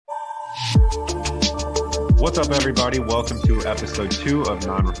What's up, everybody? Welcome to episode 2 of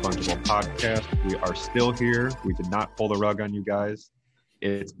Non-Refundable Podcast. We are still here. We did not pull the rug on you guys.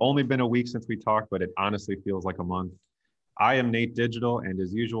 It's only been a week since we talked, but it honestly feels like a month. I am Nate Digital, and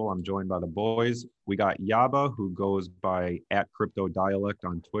as usual, I'm joined by the boys. We got Yaba, who goes by @CryptoDialect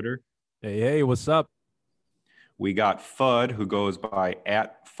on Twitter. Hey, what's up? We got Fudd, who goes by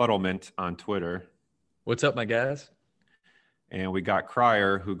 @Fuddlement on Twitter. What's up, my guys? And we got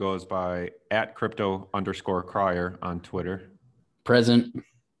Crier, who goes by @Crypto_Crier on Twitter. Present.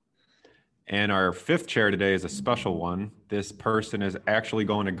 And our fifth chair today is a special one. This person is actually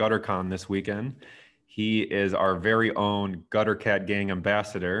going to GutterCon this weekend. He is our very own Gutter Cat Gang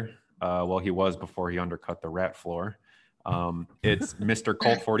ambassador. Well, he was before he undercut the rat floor. It's Mr.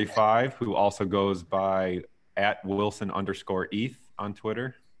 Colt45, who also goes by @Wilson_ETH on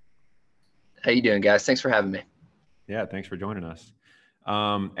Twitter. How you doing, guys? Thanks for having me. Yeah, thanks for joining us.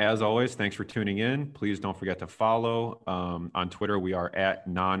 As always, thanks for tuning in. Please don't forget to follow. On Twitter, we are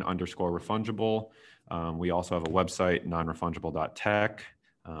 @non_refundable. We also have a website, nonrefundable.tech.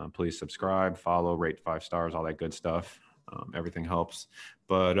 Please subscribe, follow, rate 5 stars, all that good stuff. Everything helps.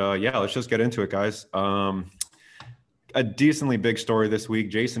 But yeah, let's just get into it, guys. A decently big story this week.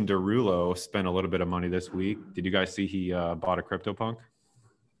 Jason Derulo spent a little bit of money this week. Did you guys see he bought a CryptoPunk?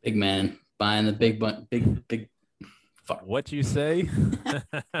 Big man buying the big. Fuck. What you say?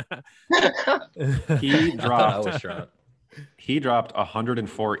 He dropped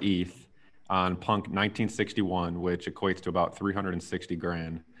 104 ETH on Punk 1961, which equates to about 360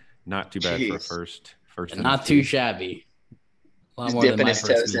 grand. Not too bad for a first. And not too shabby. A lot Just more dipping than my his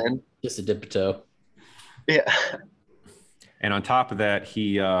toes first in. Just a dip a toe. Yeah. And on top of that,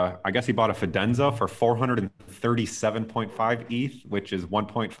 he I guess he bought a Fidenza for 437.5 ETH, which is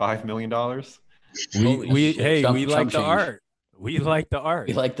 $1.5 million. We like the change. art. We like the art.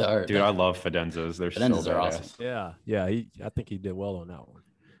 We like the art. Dude, I love Fidenzas. They're Fidenzas so are badass. awesome. Yeah. I think he did well on that one.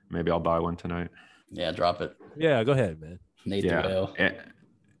 Maybe I'll buy one tonight. Yeah, drop it. Yeah, go ahead, man. Nate Yeah. DeWale.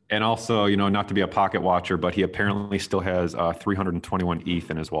 And also, not to be a pocket watcher, but he apparently still has 321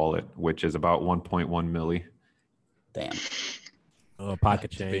 ETH in his wallet, which is about 1.1 milli. Damn. Oh, pocket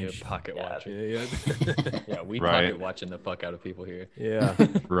To be a change. pocket watcher. Yeah. Yeah, we Right. pocket watching the fuck out of people here. Yeah.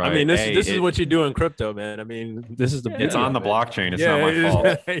 Right. I mean, this Hey, is what you do in crypto, man. I mean, this is the it's beauty on the of it. blockchain. It's Yeah, not my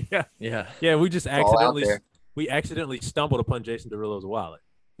fault. yeah. Yeah. We just all out accidentally stumbled upon Jason Derulo's wallet.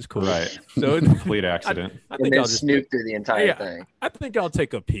 It's cool. Right. So Complete accident. I And think then I'll just snoop through the entire Yeah. thing. I think I'll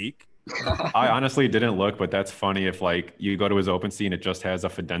take a peek. I honestly didn't look, but that's funny if like you go to his OpenSea and it just has a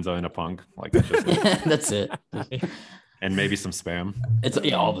Fidenza and a Punk. Like it's just That's it. and maybe some spam. It's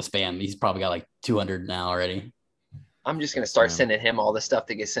all the spam. He's probably got like 200 now already. I'm just going to start Yeah. sending him all the stuff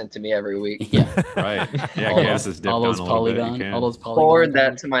that gets sent to me every week. Yeah. Right. Yeah, all gas those, is dipped all down those a little bit. You polygon, can. all those polygon. Forward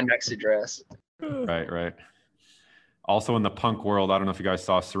that to my next address. Right. Also in the punk world, I don't know if you guys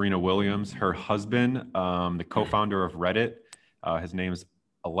saw Serena Williams, her husband, the co-founder of Reddit. His name's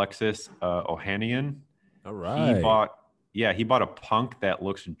Alexis Ohanian. All right. He bought a punk that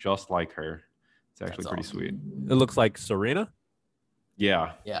looks just like her. It's actually That's pretty awesome. sweet. It looks like Serena.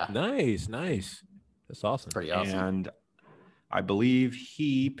 Yeah. Yeah. Nice. That's awesome. Pretty awesome. And I believe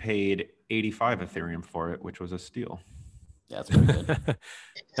he paid 85 Ethereum for it, which was a steal. Yeah, that's pretty good.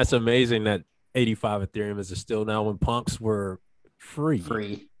 That's amazing that 85 Ethereum is a steal now when punks were free.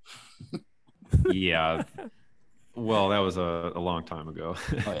 Free. Yeah. Well, that was a long time ago.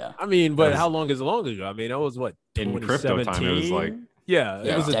 Oh yeah. I mean, but That was- how long is long ago? I mean, that was what, In crypto time, it was like, yeah,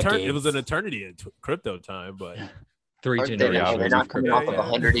 Yeah, it was it was decades. an eternity in crypto time, but 3 Are they, generations are they of not coming crypto.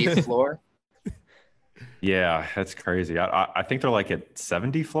 off of 108th floor? yeah, that's crazy. I think they're like at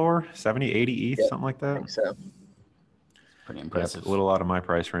 70 floor, 70, 80 ETH, Yep. something like I that. think so. Pretty That's impressive. a little out of my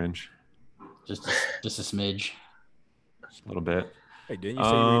price range. Just a smidge. Just a little bit. hey, didn't you say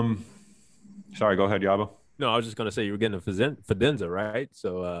you were, Sorry, go ahead, Yaba. no, I was just gonna say you were getting a Fidenza, right?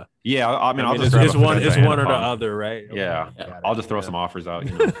 So Yeah, I mean, I'll just it's, grab it's a one Fidenza it's and one a or the punk. other, right? Okay, Yeah, got it. I'll just throw Yeah. some offers out.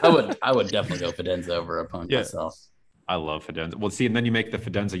 I would definitely go Fidenza over a punk Yeah. myself. I love Fidenza. Well, see, and then you make the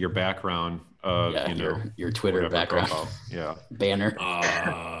Fidenza your background. Yeah, your Twitter whatever background profile. Yeah, banner.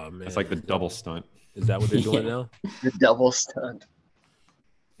 Oh, man. it's like the double stunt. Is that what they're doing Yeah. now? The double stunt.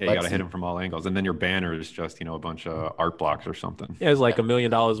 Yeah, you got to Let's hit see. them from all angles, and then your banner is just a bunch of art blocks or something. Yeah, it's like $1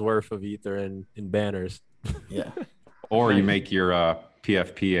 million worth of ether in banners. Yeah. Or you make your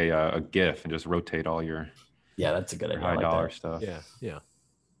PFP a GIF and just rotate all your Yeah, that's a good idea. I high like dollar that. stuff. Yeah.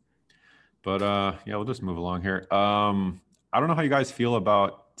 But yeah, we'll just move along here. I don't know how you guys feel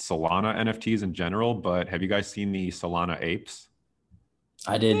about Solana NFTs in general, but have you guys seen the Solana apes?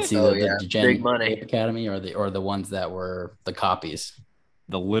 I did see Oh, the yeah. Gen Big money. Ape Academy or the ones that were the copies.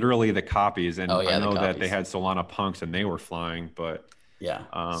 literally the copies. And Oh, yeah, I the know that they copies. had Solana punks and they were flying, but Yeah,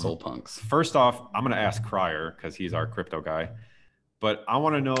 Soul um, Punks. first off, I'm going to ask Crier because he's our crypto guy, but I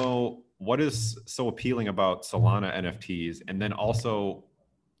want to know what is so appealing about Solana NFTs. And then also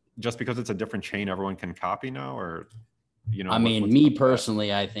just because it's a different chain, everyone can copy now, or, you know, I mean, what's me up with that?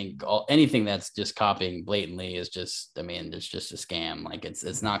 personally, I think anything that's just copying blatantly is just, I mean, it's just a scam. Like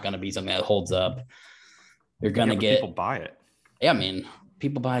it's not going to be something that holds up. You're going Yeah, to but get, people buy it. yeah, I mean,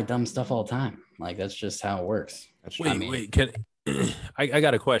 people buy dumb stuff all the time. Like that's just how it works. That's true. Wait, I mean- wait, can I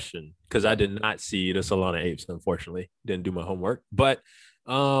got a question because I did not see the Solana apes, unfortunately. Didn't do my homework. But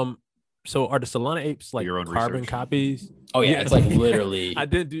so are the Solana apes like Your own carbon research. copies? Oh yeah, it's like literally. I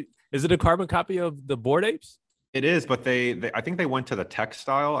did do. Is it a carbon copy of the Bored Apes? It is, but they I think they went to the text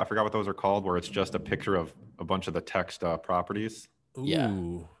style. I forgot what those are called, where it's just a picture of a bunch of the text properties. Ooh, Yeah.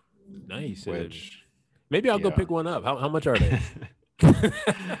 nice. Which Maybe I'll go yeah. pick one up. How much are they? Yeah,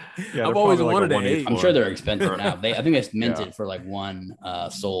 I've they're always probably like a wanted an 184. ape. I'm sure they're expensive now. I think it's minted Yeah. for like one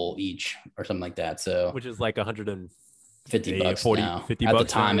soul each or something like that. So Which is like 150 $50 40, now. 50 At the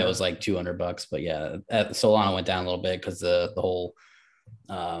bucks now, time, yeah. it was like $200. But yeah, Solana went down a little bit because the whole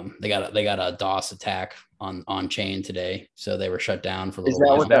they got a DOS attack on chain today, so they were shut down for a Is little that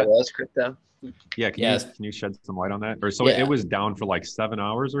while. what that was, crypto? Yeah, can Yes. you shed some light on that? Or so Yeah. it was down for like 7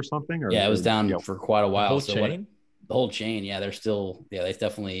 hours or something? Or Yeah, it was down yeah. for quite a while. whole so chain? the whole chain, yeah, they're still, yeah, they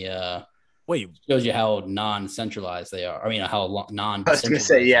definitely Wait, shows you how non-centralized they are. I mean, how non. I was gonna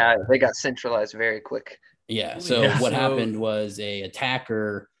say, yeah, they got centralized very quick. Yeah. So Yeah, what so- happened was a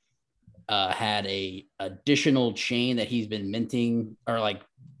attacker had a additional chain that he's been minting or like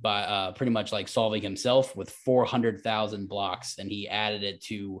by pretty much like solving himself with 400,000 blocks, and he added it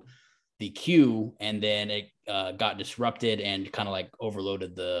to the queue, and then it got disrupted and kind of like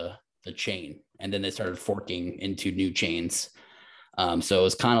overloaded the chain, and then they started forking into new chains. So it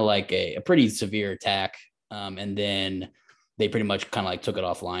was kind of like a pretty severe attack, and then they pretty much kind of like took it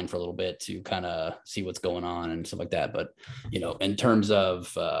offline for a little bit to kind of see what's going on and stuff like that. But you know, in terms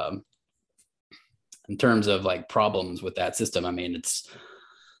of like problems with that system, I mean,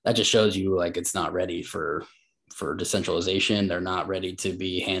 that just shows you like it's not ready for decentralization. They're not ready to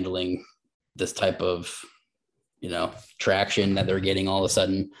be handling this type of, you know, traction that they're getting all of a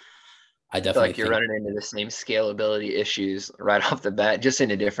sudden. I I feel definitely like you're think, running into the same scalability issues right off the bat, just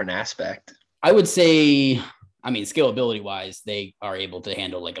in a different aspect. I would say, I mean, scalability wise, they are able to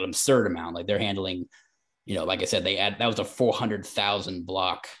handle like an absurd amount. Like they're handling, you know, like I said, that was a 400,000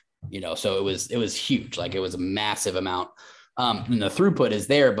 block, you know, so it was huge. Like it was a massive amount. And the throughput is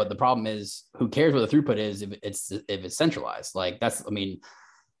there, but the problem is, who cares what the throughput is if it's centralized? Like that's, I mean,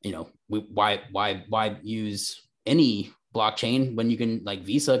 you know, why use any blockchain when you can, like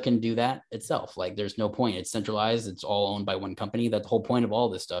Visa can do that itself? Like there's no point. It's centralized. It's all owned by one company. That's the whole point of all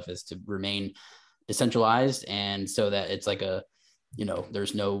this stuff, is to remain decentralized, and so that it's like a, you know,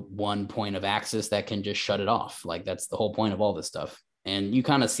 there's no one point of access that can just shut it off. Like that's the whole point of all this stuff. And you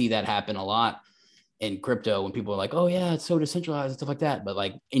kind of see that happen a lot in crypto when people are like, oh yeah, it's so decentralized and stuff like that. But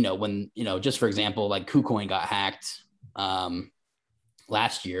like, you know, when, you know, just for example, like KuCoin got hacked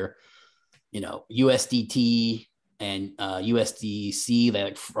last year, you know, USDT and USDC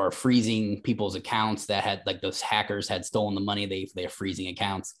that are freezing people's accounts that had, like, those hackers had stolen the money. They're freezing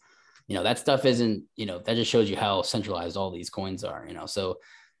accounts. You know, that stuff isn't, you know, that just shows you how centralized all these coins are, you know. So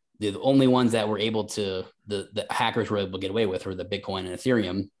the only ones that were able to, the hackers were able to get away with were the Bitcoin and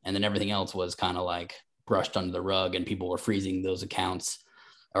Ethereum. And then everything else was kind of like brushed under the rug, and people were freezing those accounts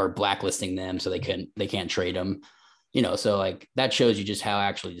or blacklisting them so they can't trade them, you know. So like that shows you just how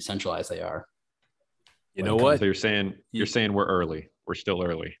actually decentralized they are. you know what? So you're saying we're early. We're still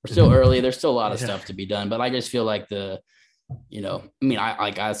early. We're still early. There's still a lot of Yeah. stuff to be done, but I just feel like you know, I mean,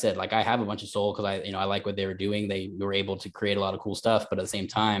 like I said, like I have a bunch of soul because I like what they were doing. They were able to create a lot of cool stuff, but at the same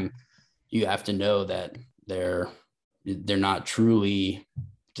time, you have to know that they're not truly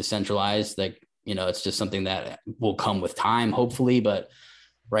decentralized. Like, you know, it's just something that will come with time, hopefully, but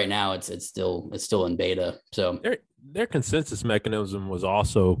right now it's still in beta. So Their consensus mechanism was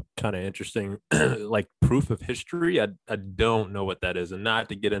also kind of interesting, like proof of history. I don't know what that is, and not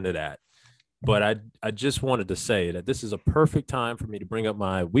to get into that, but I just wanted to say that this is a perfect time for me to bring up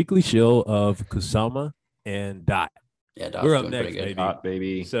my weekly shill of Kusama and Dot. yeah, Doc's We're up doing next, pretty good. baby. Hot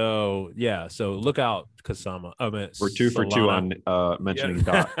baby. So yeah, so look out, Kusama. We're 2 for 2 Solana. on mentioning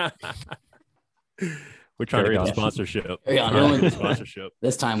Dot. We're trying Carry to get on. a sponsorship. Carry on. We're trying to get a Only- sponsorship.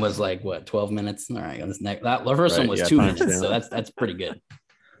 This time was like what, 12 minutes? All right, this next, that the first Right, one was yeah, 2 timestamp. minutes, so that's pretty good.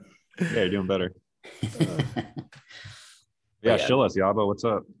 Yeah, you're doing better. Yeah, yeah. shill us, Yabo. What's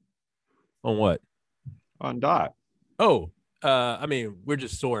up? On what? On Dot. Oh, I mean, we're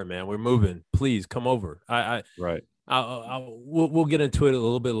just soaring, man. We're moving. Please come over. Right. We'll get into it a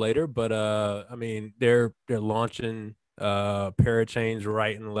little bit later, but I mean, they're launching parachains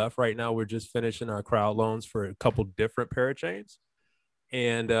right and left right now. We're just finishing our crowd loans for a couple different parachains,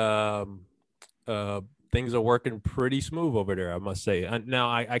 and things are working pretty smooth over there, I must say. Now,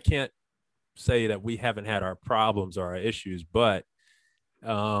 I can't say that we haven't had our problems or our issues, but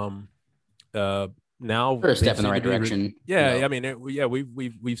now First they step in the seem right to be direction. yeah, you know. I mean,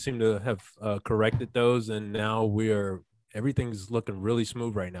 we've seemed to have corrected those, and now everything's looking really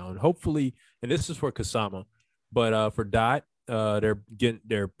smooth right now. And hopefully, and this is for Kasama, but for Dot,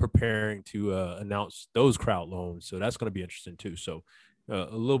 they're preparing to announce those crowd loans, so that's going to be interesting too. So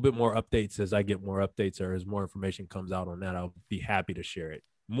a little bit more updates as I get more updates or as more information comes out on that. I'll be happy to share it.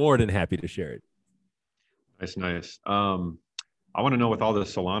 More than happy to share it. Nice. I want to know, with all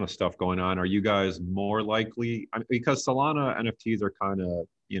this Solana stuff going on, are you guys more likely, because Solana NFTs are kind of,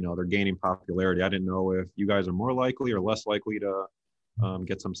 they're gaining popularity. I didn't know if you guys are more likely or less likely to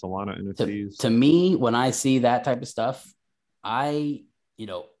get some Solana NFTs. To me, when I see that type of stuff, when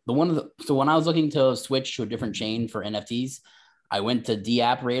I was looking to switch to a different chain for NFTs, I went to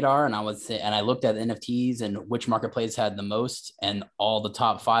DApp Radar and I looked at NFTs and which marketplace had the most, and all the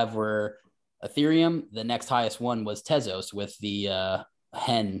top 5 were Ethereum. The next highest one was Tezos with the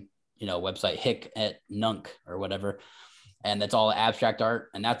hen, website Hick at Nunk or whatever. And that's all abstract art.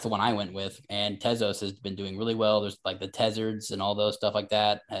 And that's the one I went with. And Tezos has been doing really well. There's like the Tezards and all those stuff like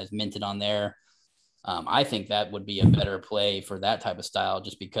that has minted on there. I think that would be a better play for that type of style,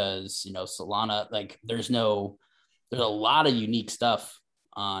 just because, Solana, like there's a lot of unique stuff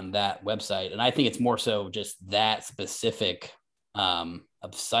on that website. And I think it's more so just that specific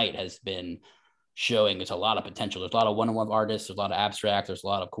of site has been showing there's a lot of potential. There's a lot of one-on-one artists, there's a lot of abstract, there's a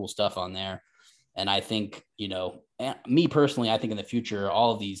lot of cool stuff on there. And I think, me personally, I think in the future,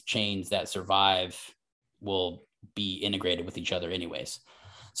 all of these chains that survive will be integrated with each other anyways.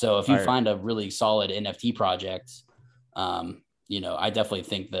 So if you find a really solid NFT project, I definitely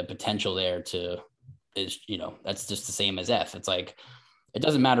think the potential there is that's just the same as F. It's like, it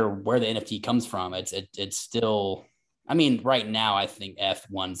doesn't matter where the NFT comes from. It's still, I mean, right now, I think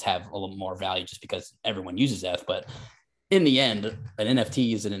F1s have a little more value just because everyone uses F. But in the end, an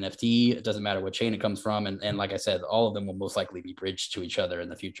NFT is an NFT. It doesn't matter what chain it comes from. And like I said, all of them will most likely be bridged to each other in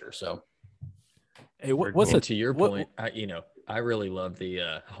the future. So, hey, to your point, I really love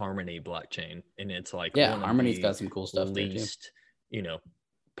the Harmony blockchain. And it's like, Harmony's got some cool stuff least, there too.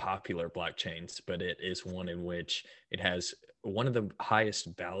 Popular blockchains, but it is one in which it has one of the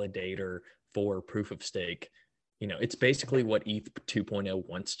highest validator for proof of stake. It's basically what ETH 2.0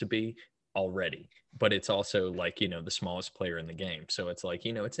 wants to be already, but it's also like, the smallest player in the game. So it's like,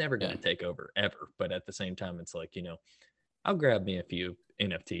 it's never going to take over ever. But at the same time, it's like, I'll grab me a few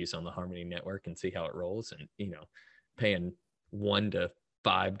NFTs on the Harmony network and see how it rolls. And, paying $1 to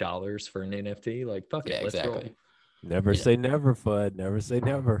 $5 for an NFT, like, fuck it, let's roll. Never say never, Fudd. Never say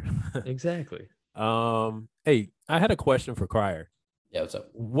never. Exactly. Hey, I had a question for Crier. Yeah, what's up?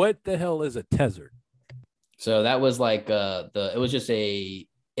 What the hell is a Tezard? So that was like it was just a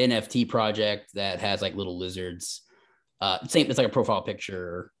NFT project that has like little lizards. It's like a profile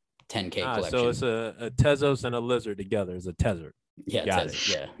picture, 10K collection. So it's a Tezos and a lizard together is a Tezard. Yeah, Got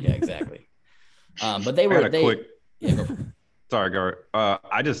it. Yeah, exactly. But they were yeah, go for it. Sorry, Gar.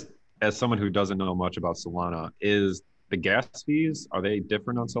 I just, as someone who doesn't know much about Solana, is the gas fees, are they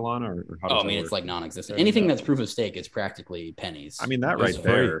different on Solana or how does it work? It's like non-existent. Anything that's proof of stake is practically pennies. I mean, that right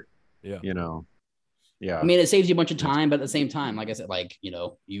there, yeah. Yeah. I mean, it saves you a bunch of time, but at the same time, like I said, like,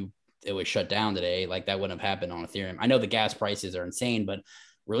 it was shut down today. Like that wouldn't have happened on Ethereum. I know the gas prices are insane, but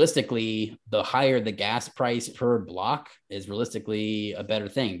realistically, the higher the gas price per block is realistically a better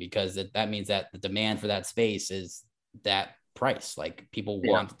thing, because that means that the demand for that space is that price. Like people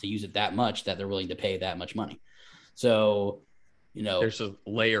want to use it that much that they're willing to pay that much money. So, there's a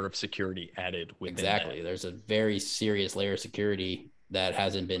layer of security added within exactly. that. There's a very serious layer of security that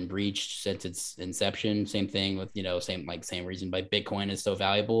hasn't been breached since its inception. Same thing with, same reason why Bitcoin is so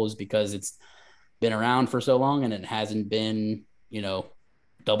valuable is because it's been around for so long and it hasn't been,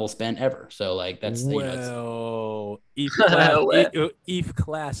 double spent ever. So like that's, ETH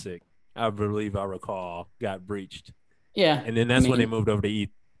Classic, I believe I recall, got breached. Yeah. And then that's when they moved over to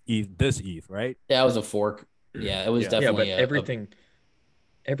ETH, right? That was a fork. Yeah, it was definitely. Yeah, but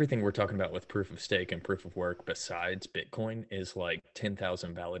everything we're talking about with proof of stake and proof of work besides Bitcoin is like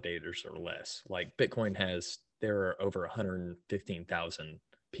 10,000 validators or less. Like Bitcoin there are over 115,000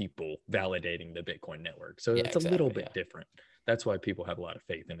 people validating the Bitcoin network. So it's a little bit different. that's why people have a lot of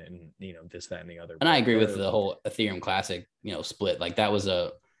faith in it, and this, that, and the other. And I agree with the whole Ethereum Classic, split. Like that was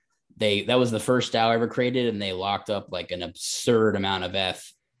the first DAO ever created, and they locked up like an absurd amount of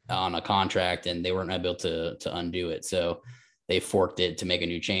ETH on a contract, and they weren't able to undo it. So they forked it to make a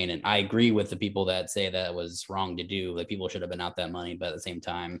new chain. And I agree with the people that say that was wrong to do. Like people should have been out that money, but at the same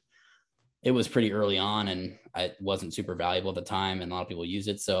time, it was pretty early on and it wasn't super valuable at the time, and a lot of people use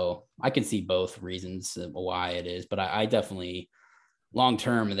it. So I can see both reasons why it is, but I definitely long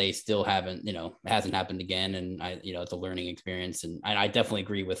term, they still haven't, it hasn't happened again. And it's a learning experience. And I definitely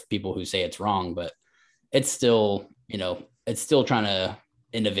agree with people who say it's wrong, but it's still, it's still trying to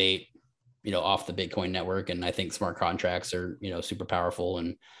innovate, off the Bitcoin network. And I think smart contracts are, super powerful.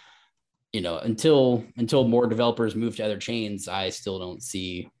 And, until more developers move to other chains, I still don't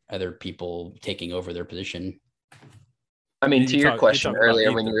see other people taking over their position. I mean, to your question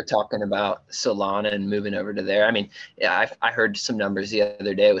earlier, when you were talking about Solana and moving over to there, I mean, yeah, I heard some numbers the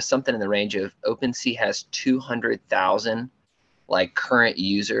other day. It was something in the range of OpenSea has 200,000 like current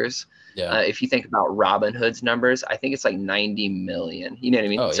users. Yeah. If you think about Robinhood's numbers, I think it's like 90 million. You know what I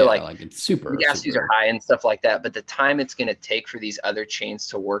mean? Oh, so yeah, like it's super. The gas fees are high and stuff like that. But the time it's going to take for these other chains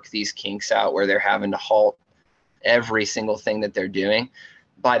to work these kinks out, where they're having to halt every single thing that they're doing,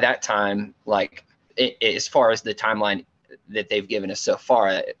 by that time, like as far as the timeline that they've given us so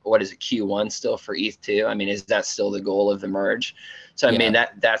far, what is it, Q1 still for ETH2? I mean, is that still the goal of the merge? So I mean,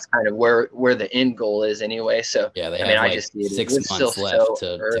 that's kind of where the end goal is anyway. So yeah, they I have I like just 6 months left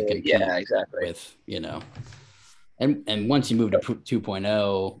to compete. Yeah, exactly. With and once you move to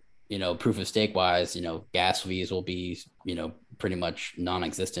 2.0, proof of stake wise, gas fees will be pretty much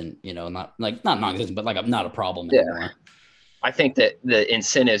non-existent. Not non-existent, but like not a problem anymore. I think that the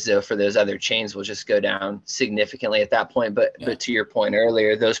incentives though for those other chains will just go down significantly at that point. But to your point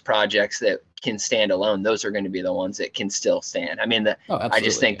earlier, those projects that can stand alone, those are going to be the ones that can still stand. I mean, I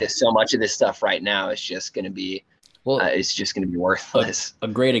just think that so much of this stuff right now is just going to be, it's just going to be worthless. A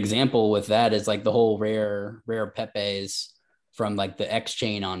great example with that is like the whole rare Pepes from like the X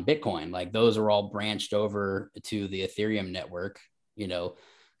chain on Bitcoin. Like those are all branched over to the Ethereum network,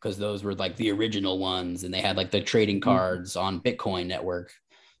 because those were like the original ones, and they had like the trading cards on Bitcoin network,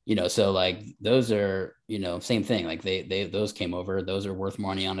 so like those are, same thing. Like those came over, those are worth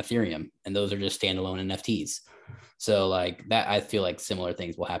money on Ethereum, and those are just standalone NFTs. So like that, I feel like similar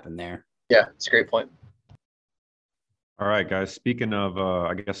things will happen there. Yeah, it's a great point. All right, guys. Speaking of,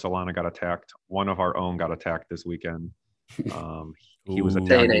 I guess Solana got attacked. One of our own got attacked this weekend. He was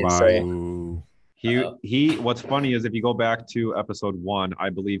attacked by... He what's funny is if you go back to episode 1, I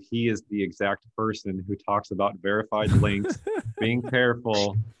believe he is the exact person who talks about verified links, being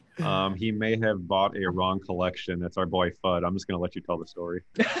careful. He may have bought a wrong collection. That's our boy Fudd. I'm just going to let you tell the story.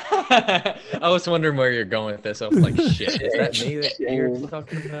 I was wondering where you're going with this. I was like, shit, is that me that you're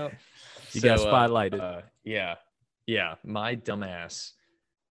talking about? You got spotlighted. Yeah. My dumbass.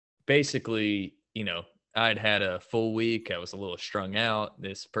 Basically, I'd had a full week. I was a little strung out.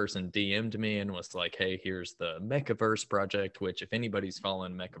 This person DM'd me and was like, hey, here's the Mechaverse project, which if anybody's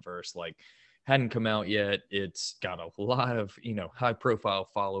following Mechaverse, like hadn't come out yet. It's got a lot of, high profile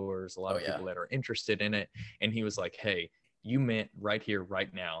followers, a lot of people that are interested in it. And he was like, hey, you meant right here,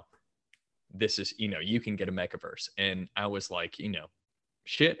 right now. This is, you can get a Mechaverse. And I was like,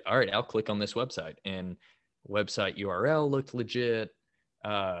 shit. All right, I'll click on this website. And website URL looked legit.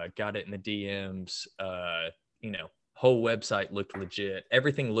 Got it in the DMs, whole website looked legit.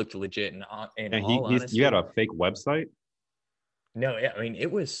 Everything looked legit. And all honesty, you had a fake website? No, yeah. I mean,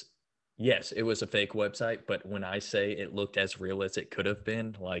 it was a fake website, but when I say it looked as real as it could have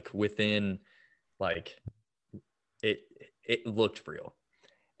been, like within, like it looked real.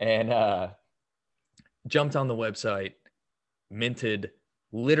 And, jumped on the website, minted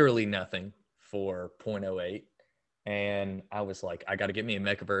literally nothing for 0.08. And I was like, I got to get me a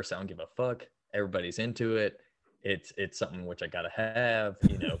Mechaverse. I don't give a fuck. Everybody's into it. It's something which I got to have,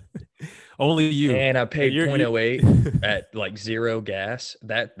 Only you. And I paid 0.08 at like zero gas.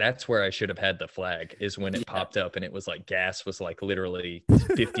 That's where I should have had the flag, is when it popped up and it was like gas was like literally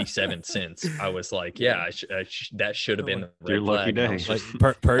 57 cents. I was like, that should have been the red lucky flag. day.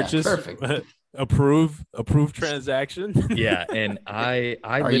 Like, purchase. Perfect. Approve transaction. Yeah. And I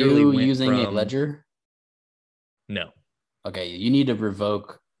Are literally you went using a from, ledger? No. Okay, you need to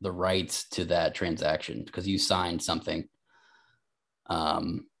revoke the rights to that transaction because you signed something.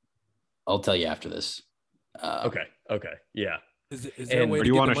 I'll tell you after this. Okay. Yeah. Is there a way do to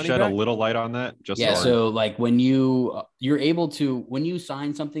you get want the to money shed back? a little light on that? So like when you're able to, when you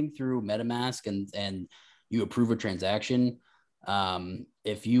sign something through MetaMask and you approve a transaction,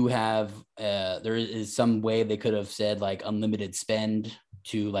 if you have, there is some way they could have said like unlimited spend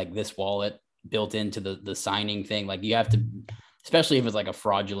to like this wallet built into the signing thing. Like you have to, especially if it's like a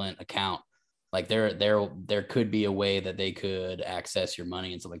fraudulent account, like there could be a way that they could access your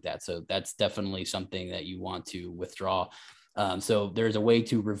money and stuff like that. So that's definitely something that you want to withdraw. So there's a way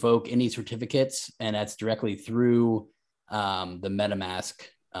to revoke any certificates, and that's directly through the MetaMask.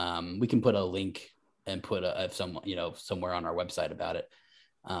 We can put a link and put somewhere on our website about it.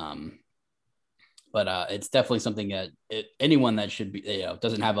 But it's definitely something that anyone that should be,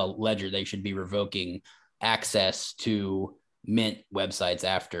 doesn't have a ledger, they should be revoking access to Mint websites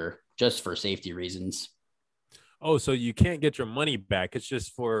after, just for safety reasons. Oh, so you can't get your money back. It's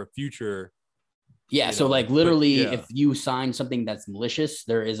just for future. Yeah. So like literally, yeah. if you sign something that's malicious,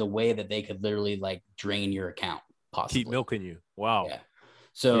 there is a way that they could literally like drain your account, possibly. Keep milking you. Wow. Yeah.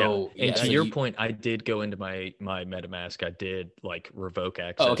 So and to so your point, I did go into my MetaMask. I did like revoke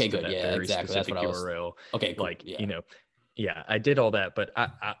access. Oh, okay, to good. that Yeah, very exactly. That's specific what I was. URL. Okay, cool. Like Yeah. Yeah, I did all that, but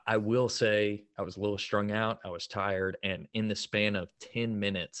I will say I was a little strung out. I was tired, and in the span of 10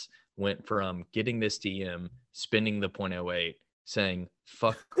 minutes, went from getting this DM, spending the 0.08, saying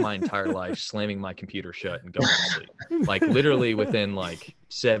fuck my entire life, slamming my computer shut, and going to sleep. Like literally within like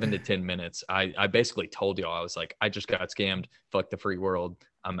 7 to 10 minutes, I basically told y'all, I was like, I just got scammed. Fuck the free world.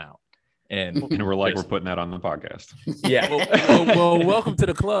 I'm out. And we're like, we're putting that on the podcast. Yeah. Well, welcome to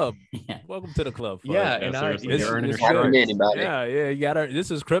the club. Yeah. Welcome to the club. Folks. Yeah, and seriously, you're earning your Not from stripes. anybody. Yeah, you gotta. This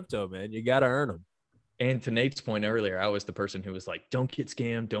is crypto, man. You gotta earn them. And to Nate's point earlier, I was the person who was like, don't get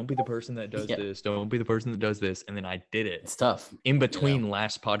scammed. Don't be the person that does this. Don't be the person that does this. And then I did it It's tough. in between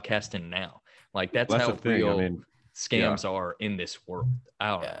last podcast and now. Like that's how the thing. real I mean, scams are in this world. I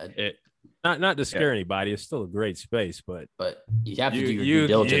don't know. Not to scare anybody. It's still a great space, but You have to do your you due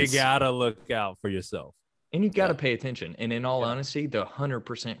diligence. gotta look out for yourself. And you got to pay attention. And in all honesty, the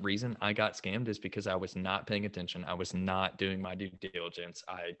 100% reason I got scammed is because I was not paying attention. I was not doing my due diligence.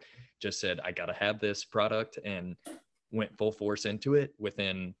 I just said, I got to have this product and went full force into it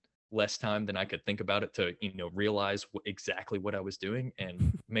within less time than I could think about it to, realize exactly what I was doing,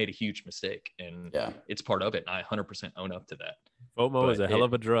 and made a huge mistake. And it's part of it. And I 100% own up to that. FOMO is a hell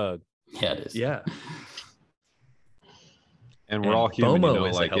of a drug. Yeah, it is. Yeah. and we're all human, FOMO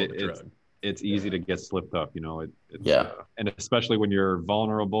is a like hell of a drug. it's easy to get slipped up, it's, Yeah. And especially when you're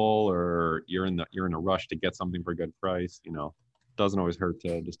vulnerable or you're in a rush to get something for a good price, doesn't always hurt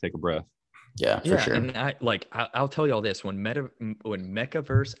to just take a breath. Yeah, for sure. And I'll tell y'all this: when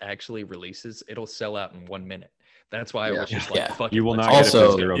Mechaverse actually releases, it'll sell out in 1 minute. That's why I was just like, fuck You it, will let's not go. get it for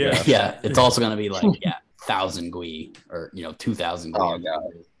Also, zero yeah. gas. Yeah, it's also going to be like 1,000 GUI or 2,000 GUI. Oh, God.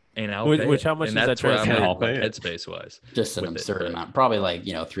 And I'll Which- pay which it. how much and does that's that where I'm translate? at, I'll pay like, it. headspace wise. Just an with it, absurd but- amount. Probably like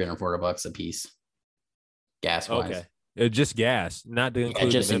 $300-$400 a piece. Gas wise. Okay, just gas, not to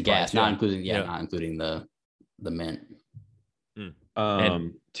include Just the in mint gas, price, not including Yeah. not including the mint.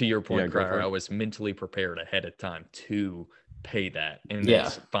 And to your point, go for Crier, it. I was mentally prepared ahead of time to pay that. And Yeah.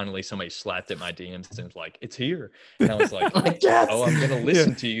 then finally somebody slapped at my DMs and was like, it's here. And I was like, Like, yes! oh, I'm going to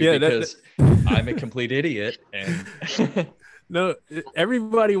listen to you Yeah, because I'm a complete idiot. And No,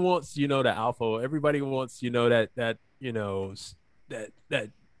 everybody wants the alpha. Everybody wants that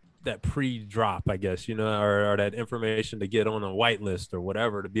pre-drop, I guess, or that information to get on a whitelist or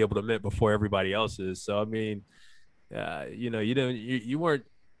whatever to be able to mint before everybody else is. So I mean, you weren't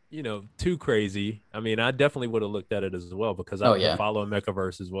too crazy. I mean, I definitely would have looked at it as well because I've been following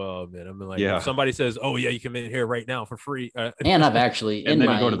Mechaverse as well. Man, I mean, like if somebody says, "Oh yeah, you can mint here right now for free," And I've actually And then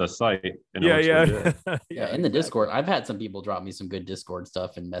you go to the site. And it looks legit. yeah, in the Discord, I've had some people drop me some good Discord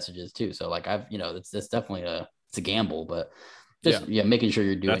stuff and messages too. So like it's definitely it's a gamble, but just making sure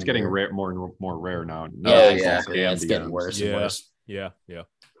you're doing. That's getting more and more rare now. Exactly. Yeah, it's Scam getting DMs. worse and worse. Yeah.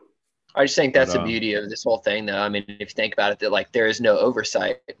 I just think that's But, the beauty of this whole thing, though. I mean, if you think about it, that like there is no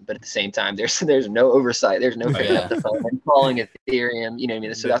oversight, but at the same time, there's no oversight. There's no picking up the phone and calling Ethereum. You know what I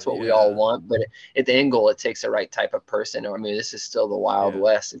mean? So that's what we all want. But at the end goal, it takes the right type of person. I mean, this is still the Wild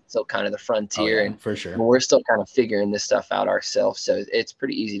West. It's still kind of the frontier, and for sure. we're still kind of figuring this stuff out ourselves. So it's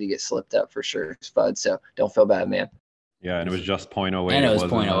pretty easy to get slipped up for sure, Spud. So don't feel bad, man. Yeah, and it was just 0.08. And it was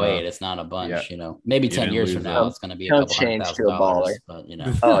wasn't, 0.08. It's not a bunch, yeah. Maybe You 10 didn't years from lose now, that. it's going to be a Don't couple change $100,000. to a baller. But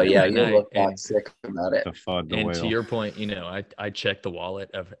Oh yeah, And you'll I- look back and- sick about it. the FUD, the and whale. to your point, I checked the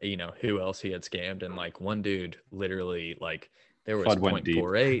wallet of who else he had scammed, and like one dude literally like there was FUD went deep.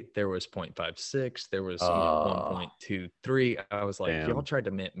 0.48, there was 0.56, there was 1.23. I was like, Damn. y'all tried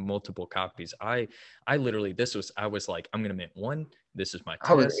to mint multiple copies. I literally I was like, I'm gonna mint one. This is my test.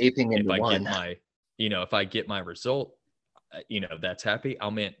 I was aping If into I one. get my if I get my result, that's happy.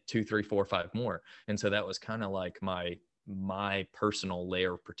 I'll mint 2, 3, 4, 5 more. And so that was kind of like my my personal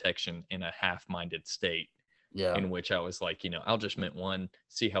layer of protection in a half-minded state. Yeah. In which I was like, I'll just mint one,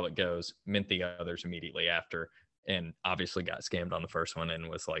 see how it goes, mint the others immediately after, and obviously got scammed on the first one and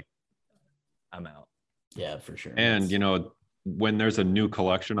was like, I'm out. Yeah, for sure. And, when there's a new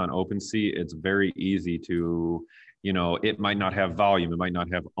collection on OpenSea, it's very easy to, it might not have volume, it might not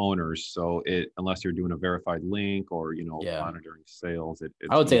have owners. So unless you're doing a verified link or, monitoring sales,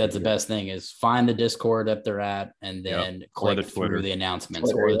 I would say that's the best thing is find the Discord that they're at and then click through the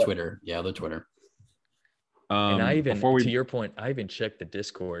announcements or the Twitter. Yeah, the Twitter. And I even, to your point, I even checked the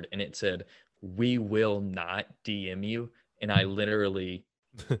Discord and it said, we will not DM you. And I literally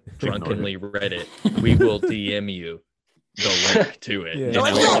drunkenly read it. We will DM you the link to it. Yeah. And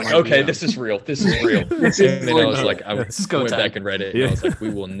I was like, okay, this is real. This is real. And then I was like, I went back and read it. And I was like, we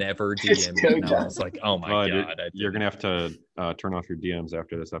will never DM you. And I was like, oh my God. You're going to have to turn off your DMs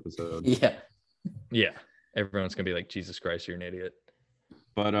after this episode. Yeah. Yeah. Everyone's going to be like, Jesus Christ, you're an idiot.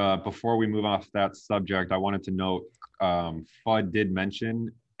 But before we move off that subject, I wanted to note, Fudd did mention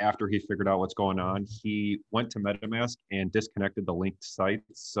after he figured out what's going on, he went to MetaMask and disconnected the linked sites.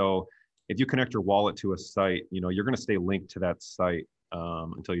 So if you connect your wallet to a site, you're going to stay linked to that site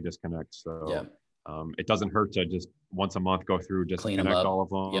until you disconnect. So it doesn't hurt to just once a month go through, disconnect all of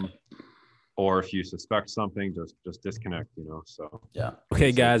them. Yep. Or if you suspect something, just disconnect, so. Yeah.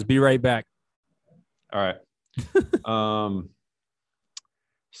 Okay, guys, be right back. All right.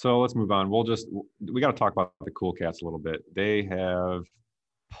 So let's move on. We got to talk about the Cool Cats a little bit. They have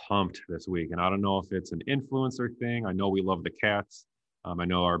pumped this week, and I don't know if it's an influencer thing. I know we love the cats. I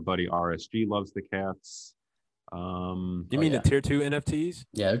know our buddy RSG loves the cats. You mean the tier 2 NFTs?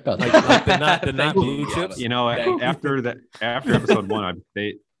 Yeah, about like the not blue chips. After episode 1,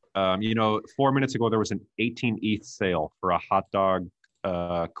 4 minutes ago there was an 18 ETH sale for a hot dog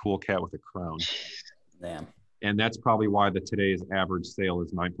Cool Cat with a crown. Damn. And that's probably why today's average sale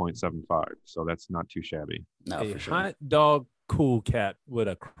is 9.75. So that's not too shabby. No, a for sure. hot dog Cool Cat with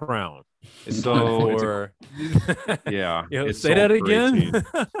a crown. So yeah. Say that again.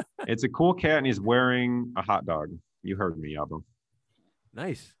 It's a Cool Cat and he's wearing a hot dog. You heard me, Yabo.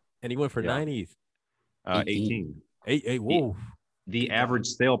 Nice. And he went for 9 ETH. 18. 8. Whoa. The average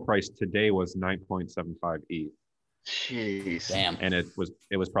sale price today was 9.75 ETH. Jeez. Damn. And it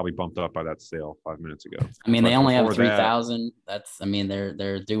was probably bumped up by that sale 5 minutes ago. I mean, they only have 3,000.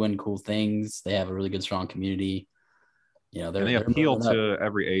 They're doing cool things. They have a really good, strong community. They appeal to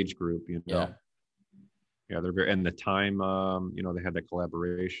every age group, Yeah. Yeah, they're very, and the time, they had that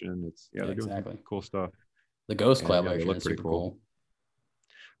collaboration. They're doing cool stuff. The Ghost collaboration is super cool.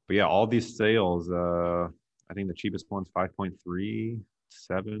 But yeah, all these sales, I think the cheapest one's 5.3,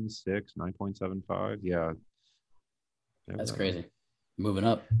 7, 6, 9.75. Yeah. That's crazy. Moving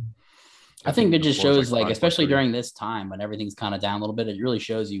up. I think it just shows, especially during this time when everything's kind of down a little bit, it really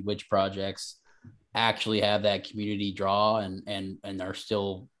shows you which projects actually have that community draw and are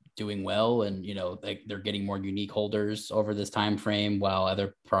still doing well. And, they're getting more unique holders over this time frame while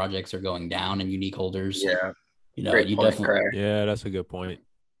other projects are going down in unique holders. Yeah. You definitely. Yeah, that's a good point.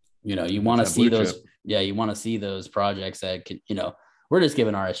 You want to see those. Yeah, you want to see those projects that can, we're just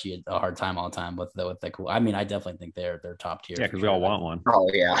giving RSG a hard time all the time with the cool. I mean, I definitely think they're top tier. Yeah, because we all want one. Oh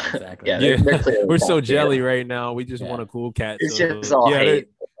yeah, exactly. Yeah, they're we're so jelly right now. We just want a Cool Cat. It's just all hate.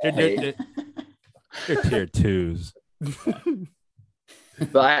 They're tier 2s.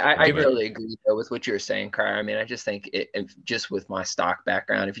 But I really agree though with what you're saying, Crier. I mean, I just think just with my stock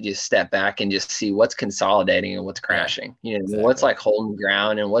background, if you just step back and just see what's consolidating and what's crashing, exactly. What's holding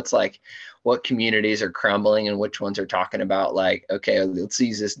ground and what communities are crumbling and which ones are talking about okay, let's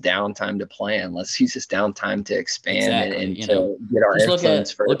use this downtime to plan. Let's use this downtime to expand and to get our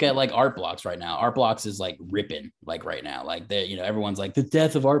influence. Look at Art Blocks right now. Art Blocks is ripping right now. Everyone's like the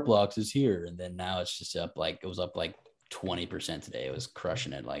death of Art Blocks is here, and then now it's just up it was up 20% today. It was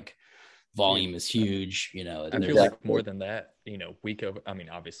crushing it. Volume is huge. I feel like more than that.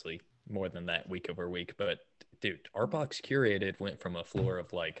 Obviously more than that week over week. But dude, Art Blocks Curated went from a floor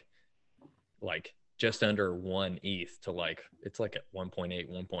of just under 1 ETH to it's at 1.8,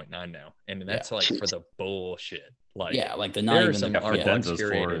 1.9 now, and that's for the bullshit. The not even some Art Blocks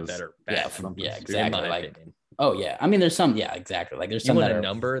Curated that are bad. Exactly. Oh yeah, I mean, there's some. Yeah, exactly. There's some that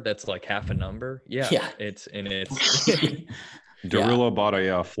number that's half a number. Yeah. It's Derulo bought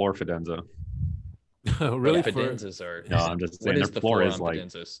a floor Fidenza. Really? Fidenzas are. No, I'm just saying their floor is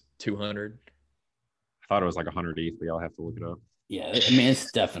Fidenzas? 200. I thought it was 100 ETH, but I'll have to look it up. Yeah, I mean,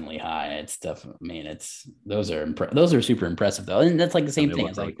 it's definitely high. It's definitely. I mean, those are super impressive though, and that's the same thing.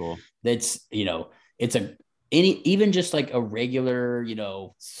 It's really cool. It's it's even just like a regular,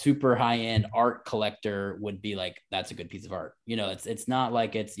 super high end art collector would be like, that's a good piece of art. It's not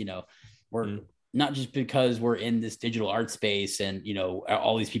like it's, we're not just because we're in this digital art space and,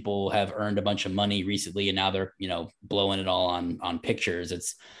 all these people have earned a bunch of money recently and now they're, blowing it all on pictures.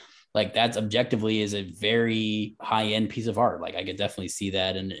 It's like, that's objectively is a very high end piece of art. Like I could definitely see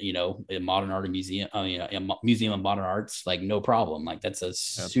that in, in Modern Art Museum, a Museum of Modern Arts, like no problem. Like that's a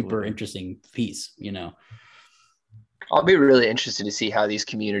super interesting piece, I'll be really interested to see how these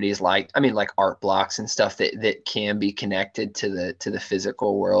communities like art blocks and stuff that can be connected to the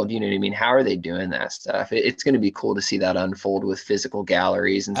physical world. You know what I mean? How are they doing that stuff? It's going to be cool to see that unfold with physical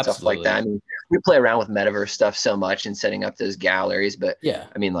galleries and stuff like that. I mean, we play around with metaverse stuff so much and setting up those galleries, but yeah,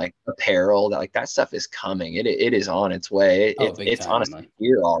 I mean, like apparel, that stuff is coming. It is on its way. It's honestly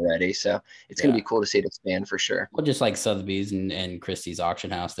here already. So it's going to be cool to see it expand for sure. Well, just like Sotheby's and Christie's auction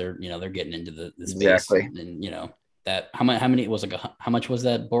house, they're getting into the space. Exactly. And that how many was like how much was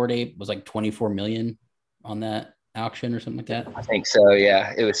that Bored Ape? Was like 24 million on that auction or something like that? I think so.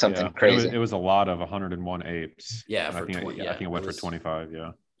 Yeah, it was something crazy. It was a lot of 101 apes. Yeah, I think it went for 25.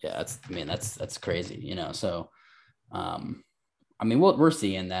 Yeah. Yeah, that's crazy. So, I mean, we're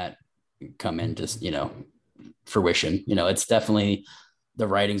seeing that come into fruition. It's definitely the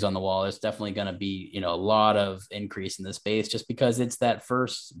writings on the wall. There's definitely going to be, a lot of increase in the space just because it's that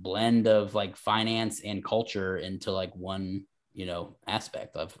first blend of like finance and culture into like one,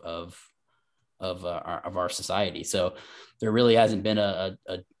 aspect of our society. So there really hasn't been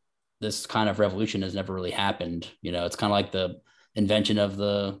this kind of revolution has never really happened. It's kind of like the invention of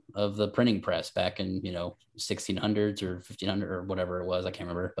the printing press back in, 1600s or 1500 or whatever it was. I can't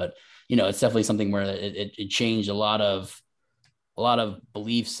remember, but it's definitely something where it changed a lot of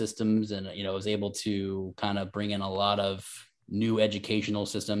belief systems and, was able to kind of bring in a lot of new educational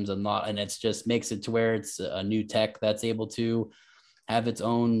systems and it's just makes it to where it's a new tech that's able to have its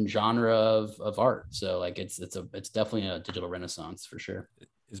own genre of art. So like it's definitely a digital renaissance for sure.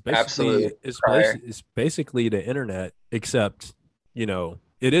 It's basically the internet, except,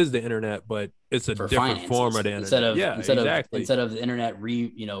 it is the internet, but it's a different finances. Form of the internet. Instead of the internet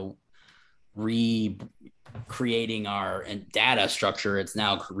recreating our data structure, it's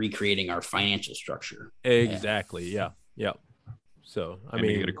now recreating our financial structure. Exactly. Yeah. So I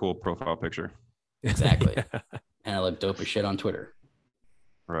mean, you get a cool profile picture. Exactly. And I look dope as shit on Twitter.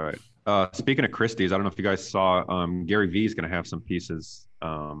 Right. Speaking of Christie's, I don't know if you guys saw Gary Vee is going to have some pieces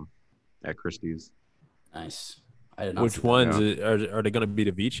at Christie's. Nice. I did not. Which ones are they going to be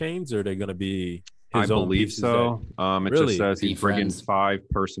the V chains or are they going to be I believe so. It just says he's bringing V-Friends. 5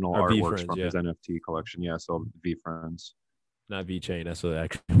 personal artworks V-Friends, from his NFT collection. Yeah, so V-Friends. Not V-Chain. That's the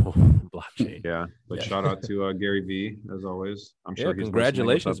actual blockchain. Yeah, but shout out to Gary Vee as always. I'm sure he's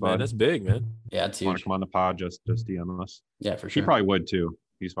congratulations, man. That's big, man. Yeah, it's Want to huge. come on the pod? Just DM us. Yeah, for He sure. probably would too.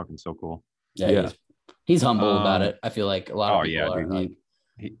 He's fucking so cool. Yeah. He's humble about it. I feel like a lot of people are dude, like,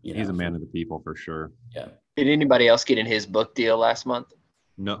 he's a man of the people for sure. yeah. Did anybody else get in his book deal last month?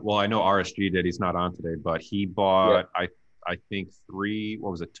 No, well, I know RSG did. He's not on today, but he bought I think 3.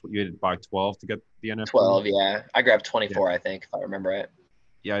 What was it? You had to buy 12 to get the NFT. 12, yeah. I grabbed 24, I think, if I remember right.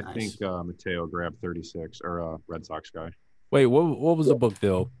 Yeah, I Nice. think Mateo grabbed 36, or Red Sox guy. Wait, what was the book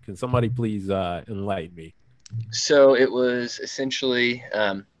deal? Can somebody please enlighten me? So it was essentially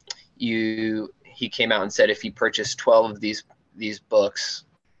he came out and said if you purchase 12 of these books,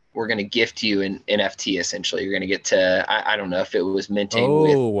 we're going to gift you an NFT. Essentially, you're going to get to I don't know if it was minting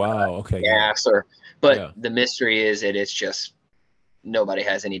with Wow, okay, gas but the mystery is it's just nobody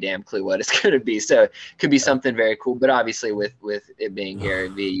has any damn clue what it's going to be. So it could be something very cool, but obviously with it being Gary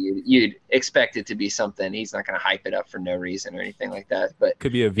Vee, you'd expect it to be something. He's not going to hype it up for no reason or anything like that. But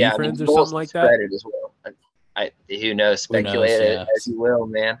could be a V-Friends or something like that. It as well. Who knows? Speculate it as you will,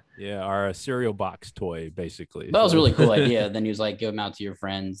 man. Yeah, our cereal box toy, basically. That was a really cool idea. Then he was like, give them out to your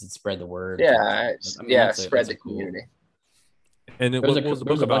friends and spread the word. Yeah, spread the cool community. And There was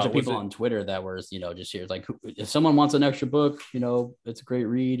a bunch of people on Twitter that was, just here like, if someone wants an extra book, it's a great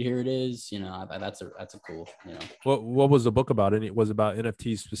read. Here it is. That's a cool. What was the book about? Was it about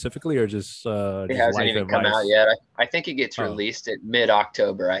NFTs specifically, or just? It hasn't even come out yet. I think it gets released at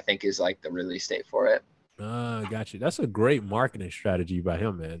mid-October. I think is like the release date for it. Got you. That's a great marketing strategy by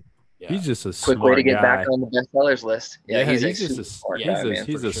him, man. Yeah. He's just a quick smart way to get guy. back on the bestsellers list. Yeah, he's just a smart guy.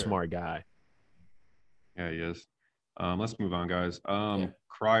 He's a sure. smart guy. Yeah, he is. Let's move on, guys.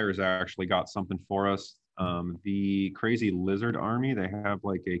 Cryer's actually got something for us. The Crazy Lizard Army, they have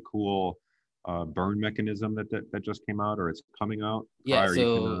like a cool burn mechanism that just came out, or it's coming out. Yeah, Cryer,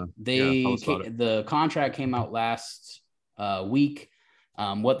 so the contract came out last week.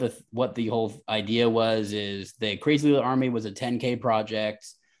 What the whole idea was is the Crazy Little Army was a 10K project,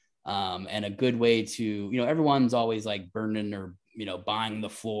 and a good way to, everyone's always like burning or, buying the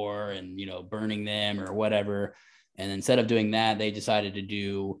floor and, burning them or whatever. And instead of doing that, they decided to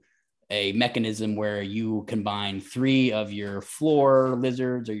do a mechanism where you combine 3 of your floor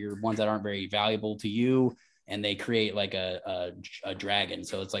lizards or your ones that aren't very valuable to you, and they create like a dragon.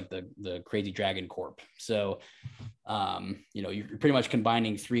 So it's like the Crazy Dragon Corp. So, you're pretty much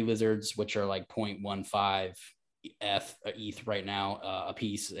combining 3 lizards, which are like 0.15 ETH right now a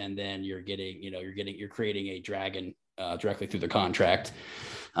piece, and then you're creating a dragon directly through the contract.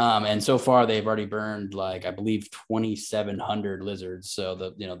 And so far they've already burned like, I believe 2,700 lizards.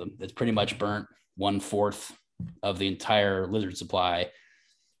 So it's pretty much burnt 1/4 of the entire lizard supply.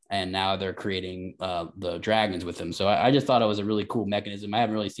 And now they're creating the dragons with them. So I just thought it was a really cool mechanism. I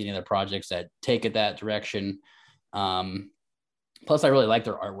haven't really seen any other projects that take it that direction. Plus I really like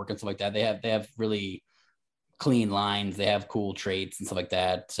their artwork and stuff like that. They have really clean lines. They have cool traits and stuff like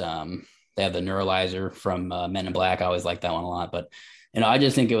that. They have the Neuralizer from Men in Black. I always like that one a lot, but I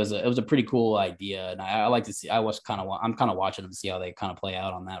just think it was a pretty cool idea, and I like to see. I'm kind of watching them to see how they kind of play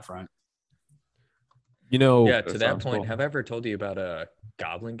out on that front. Yeah. To that point, cool. Have I ever told you about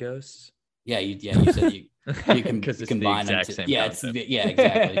Goblin Ghosts? Yeah, you said you can combine them. Exactly.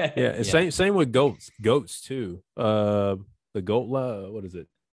 Yeah. Same with goats too. The goat, what is it?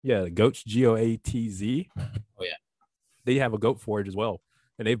 Yeah, the goats, GOATZ. Oh yeah, they have a goat forage as well,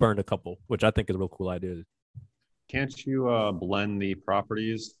 and they burned a couple, which I think is a real cool idea. Can't you blend the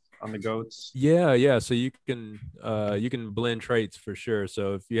properties on the goats? Yeah. So you can blend traits for sure.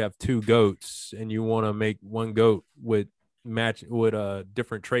 So if you have 2 goats and you want to make one goat with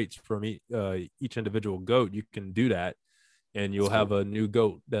different traits from each individual goat, you can do that, and you'll have a new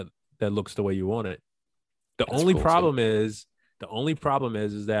goat that looks the way you want it. The only problem is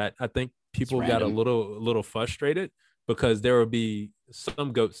that I think people got a little frustrated because there will be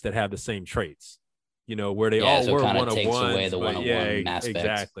some goats that have the same traits. Where they all were one of one. Away the one-on-one aspect.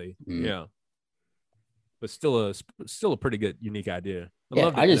 Exactly. Yeah. But still a pretty good, unique idea.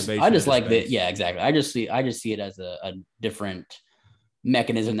 I just like that. Yeah, exactly. I just see it as a different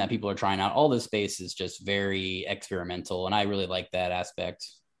mechanism that people are trying out. All this space is just very experimental, and I really like that aspect.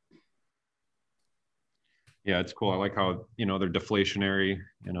 Yeah, it's cool. I like how, they're deflationary,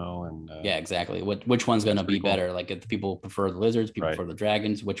 and yeah, exactly. Which one's going to be better? Cool. Like if people prefer the lizards, people prefer the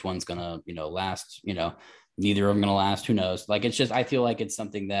dragons, which one's going to, last, neither of them going to last. Who knows? Like, it's just, I feel like it's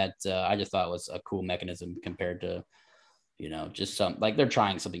something that I just thought was a cool mechanism compared to, just like they're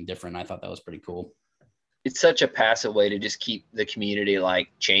trying something different. I thought that was pretty cool. It's such a passive way to just keep the community like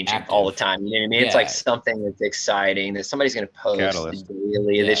changing all the time. You know what I mean? Yeah. It's like something that's exciting that somebody's going to post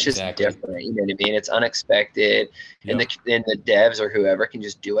daily. Yeah, it's just different. You know what I mean? It's unexpected, and the devs or whoever can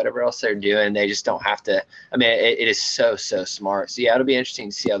just do whatever else they're doing. They just don't have to. I mean, it is so smart. So yeah, it'll be interesting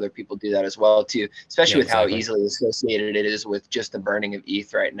to see other people do that as well too, especially with how easily associated it is with just the burning of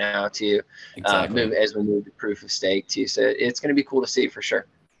ETH right now too. As we move to proof of stake too. So it's going to be cool to see for sure.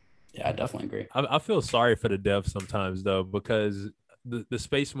 Yeah, I definitely agree. I feel sorry for the devs sometimes though, because the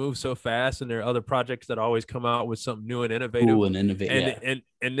space moves so fast, and there are other projects that always come out with something new and innovative.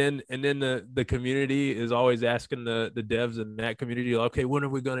 And then the community is always asking the devs in that community, okay, when are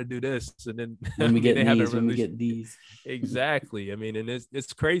we going to do this? And then when we get these. Exactly. I mean, and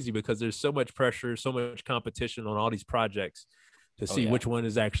it's crazy because there's so much pressure, so much competition on all these projects to see which one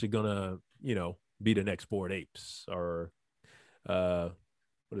is actually going to, be the next Bored Apes or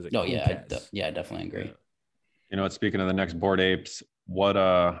what is it? Oh, yeah. I definitely agree. Speaking of the next Bored Apes, I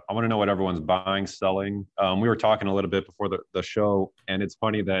want to know what everyone's buying, selling. We were talking a little bit before the show, and it's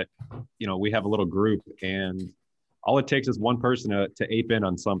funny that, we have a little group, and all it takes is one person to ape in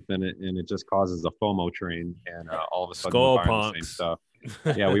on something, and it just causes a FOMO train, and all of a sudden we're buying the same stuff.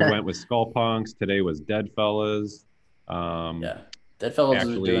 Yeah, we went with Skull Punks. Today was Dead Fellas. Dead Fellas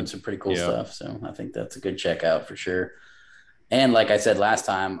is doing some pretty cool stuff, so I think that's a good checkout for sure. And like I said last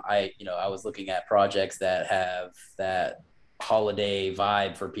time, I was looking at projects that have that holiday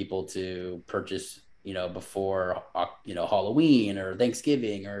vibe for people to purchase, before, Halloween or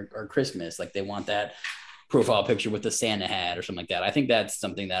Thanksgiving or Christmas. Like they want that profile picture with the Santa hat or something like that. I think that's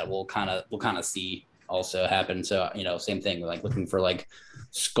something that we'll kind of see also happen. So, same thing, like looking for like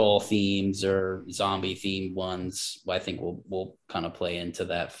skull themes or zombie themed ones. I think we'll kind of play into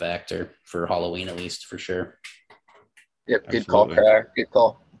that factor for Halloween, at least for sure. Yep, good call, Cryer. Good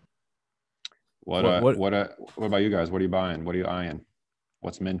call. What about you guys? What are you buying? What are you eyeing?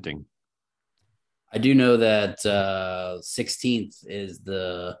 What's minting? I do know that 16th is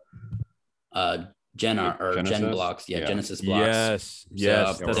the Gen Genesis? blocks. Yeah, Yeah. Genesis blocks. Yes, So yes. Yeah, we're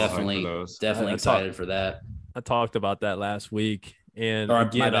all hyped for definitely those. definitely I excited for that. I talked about that last week, and Or my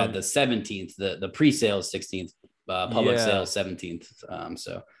again, bad, the 17th, the pre-sale 16th, public Yeah. sale 17th.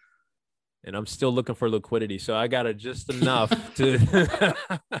 So and I'm still looking for liquidity, so I got just enough to.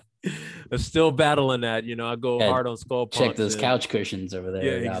 I'm still battling that. I go Yeah, hard on skull punks. check those couch cushions over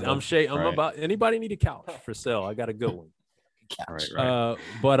there. Yeah, Yabo. I'm Right. about. Anybody need a couch for sale? I got a good one. Right,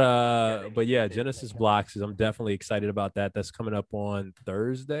 right. But yeah, Genesis blocks I'm definitely excited about that. That's coming up on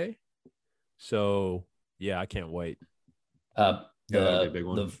Thursday. So yeah, I can't wait. Yeah, that'll be a big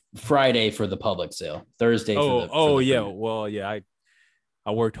one. The Friday for the public sale, Thursday. Oh, for the yeah. premium. Well, yeah,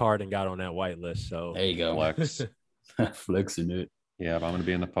 I worked hard and got on that white list. So There you go. Flex. Flexing it. Yeah, but I'm going to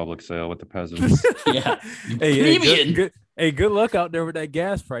be in the public sale with the peasants. Yeah. hey, Premium. good luck out there with that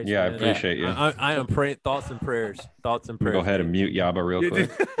gas price. Yeah, I man. appreciate you. I am praying thoughts and prayers. I'm gonna go ahead and mute Yaba real quick.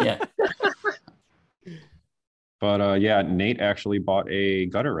 Yeah. But yeah, Nate actually bought a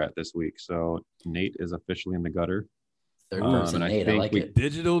gutter rat this week. So Nate is officially in the gutter. Third person and I Nate. I think like we- it.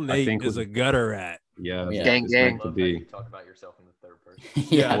 Digital Nate think is a gutter rat. Yeah, Yeah. Gang, it's gang. meant to be. talk about yourself in the third person.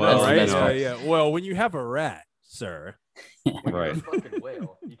 Yeah, well, that's the right, best part. Yeah. Well, when you have a rat, sir. Right. fucking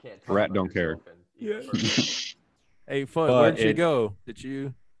whale. You can't Rat don't care. Hey, Fud, But where'd you it- go? Did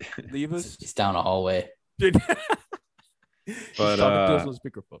you leave us? He's down a hallway. Did But, talking to us on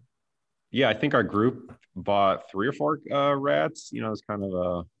speakerphone. Yeah, I think our group bought 3 or 4 rats. It's kind of a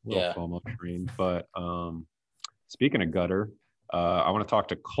little Yeah. FOMO train. But speaking of gutter, I want to talk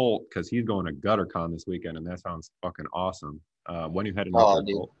to Colt because he's going to GutterCon this weekend, and that sounds fucking awesome. When you heading Oh, out there,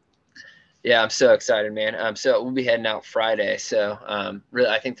 dude. Colt? Yeah, I'm so excited, man. So we'll be heading out Friday. So really,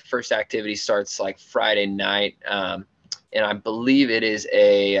 I think the first activity starts like Friday night, and I believe it is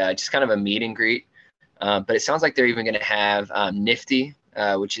a just kind of a meet and greet. But it sounds like they're even going to have Nifty,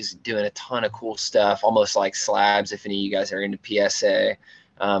 which is doing a ton of cool stuff, almost like Slabs. If any of you guys are into PSA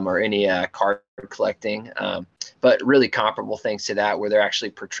or any card collecting, but really comparable things to that, where they're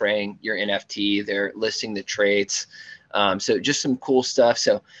actually portraying your NFT. They're listing the traits. So just some cool stuff.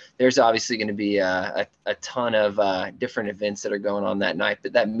 So there's obviously going to be a ton of different events that are going on that night,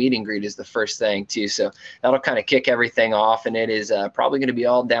 but that meet and greet is the first thing too. So that'll kind of kick everything off, and it is probably going to be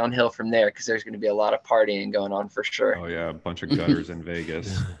all downhill from there because there's going to be a lot of partying going on for sure. Oh yeah, a bunch of gutters in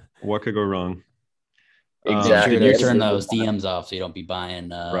Vegas. What could go wrong? Exactly. Make sure Yeah. to turn those DMs off so you don't be buying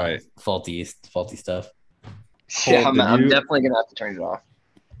Right. faulty stuff. Yeah, Colt, did I'm you- definitely going to have to turn it off.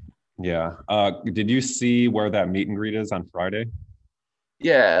 Yeah. Did you see where that meet and greet is on Friday?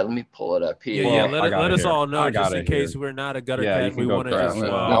 Yeah, let me pull it up here. Yeah, Well, I got let it us here. all know I just got in it case here. we're not a gutter Yeah, you cat. can We go want to crash. just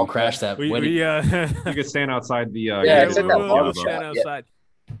Don't crash that. we, wedding. You could stand outside the Yeah, we it's at that will barbershop, stand yeah. outside.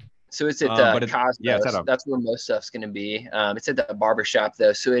 So it's at but Cosmos. yeah, it's at a- That's where most stuff's going to be. It's at the barbershop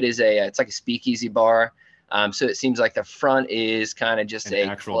though. So it is it's like a speakeasy bar. So it seems like the front is kind of just An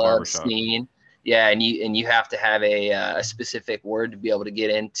a actual club barbershop. scene. Yeah, and you have to have a specific word to be able to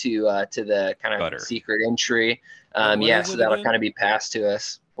get into to the kind of Gutter. secret entry. What Yeah, is so it that'll again? kind of be passed to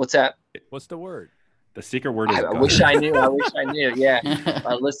us. What's that? What's the word? The secret word is I gutter. wish I knew. I wish I knew. Yeah.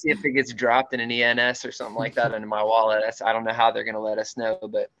 Let's see if it gets dropped in an ENS or something like that into my wallet. I don't know how they're going to let us know,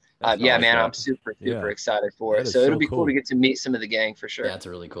 but That's yeah, like man, that. I'm super Yeah. excited for That it. is So it'll so be cool cool. to get to meet some of the gang for sure. Yeah, that's a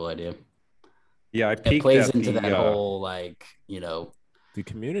really cool idea. Yeah, I It peeked plays at into the, that whole The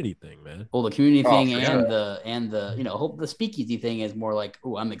community thing, man. well, the community Oh, thing for and sure. the hope the speakeasy thing is more like,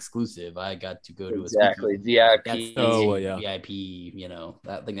 oh, I'm exclusive. I got to go to a Exactly. speakeasy. VIP. That's Oh, well, yeah. VIP.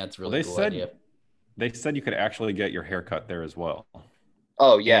 I think that's a Well, really they cool said- idea. They said you could actually get your hair cut there as well.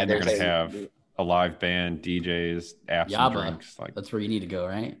 Oh yeah, And they're there's gonna have a live band, DJs, apps, Yaba. and drinks. Like That's where you need to go,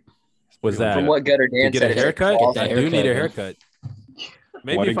 right? Was that from what Gutter to Dan get said. a it's haircut? closet. Get I that do need a haircut, haircut.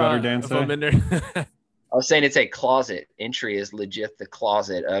 Maybe What did if Gutter I- Dan if say? I'm in there. I was saying it's a closet. Entry is legit the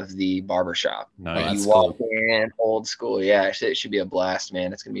closet of the barbershop. nice. that's You walk in, old school. Yeah, it should be a blast,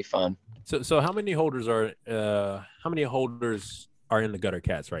 man. It's gonna be fun. So how many holders are in the gutter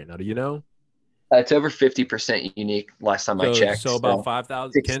cats right now? Do you know? It's over 50% unique. Last time I checked. So about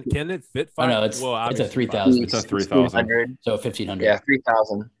 5,000. Can it fit Oh, 5? no, it's a obviously 3,000. It's a 3,000. 1,500. So 1,500. Yeah,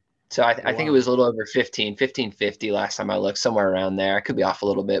 3,000. So I think it Wow. was a little over 1550 last time I looked, somewhere around there. I could be off a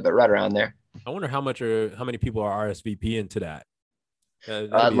little bit, but right around there. I wonder how many people are RSVP into that.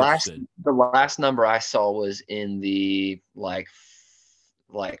 That'd be The interesting. last number I saw was in the like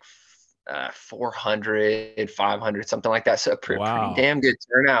 400, 500, something like that. So pretty Wow. damn good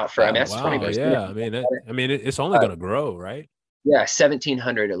turnout for. I mean, that's Wow, 20%. yeah. I mean, it's only going to grow, right? Yeah,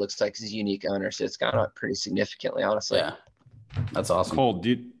 1,700. It looks like is unique owners. So it's gone up pretty significantly, honestly. Yeah. That's awesome. Cole,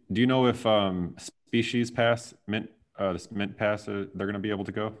 do you know if Species Pass, Mint Pass, they're going to be able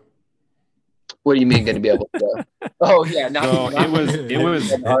to go? What do you mean going to be able to go? Oh yeah, So it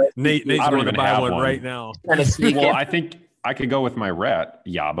was. Nate's I don't going to even buy have one one right now. Kind of sneak Well, in. I think I could go with my rat,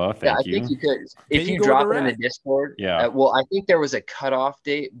 Yaba. Yeah, I Thank think you. you could. If you you go with drop the it in the rat? Discord, Yeah. well, I think there was a cutoff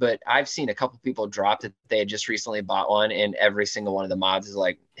date, but I've seen a couple people drop that they had just recently bought one, and every single one of the mods is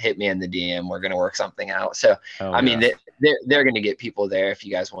like, hit me in the DM. We're going to work something out. So, Hell I mean, yeah. they're going to get people there if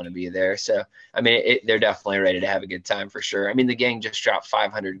you guys want to be there. So, I mean, they're definitely ready to have a good time for sure. I mean, the gang just dropped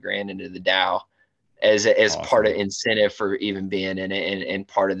 500 grand into the DAO as Awesome. part of incentive for even being in it and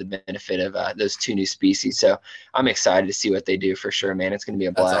part of the benefit of those 2 new species. So I'm excited to see what they do for sure, man. It's going to be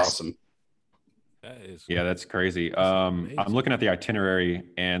a That's blast. awesome. Yeah, that's crazy. That's I'm amazing. looking at the itinerary,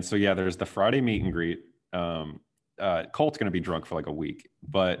 and so yeah, there's the Friday meet and greet. Colt's gonna be drunk for like a week,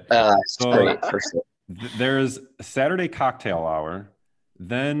 but Straight for sure. there's Saturday cocktail hour.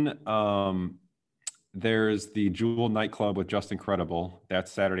 Then there's the Jewel nightclub with Just Incredible.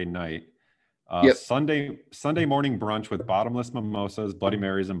 That's Saturday night. Yep. Sunday morning brunch with bottomless mimosas, Bloody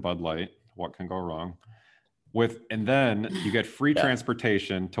Marys, and Bud Light. What can go wrong? And then you get free Yeah.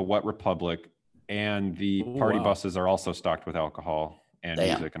 transportation to Wet Republic, and the party wow. buses are also stocked with alcohol and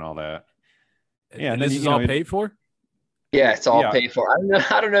Damn. music and all that. Yeah, and and then this you is know, all it- paid for? Yeah, it's all Yeah. paid for.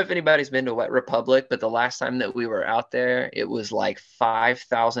 I don't know if anybody's been to Wet Republic, but the last time that we were out there, it was like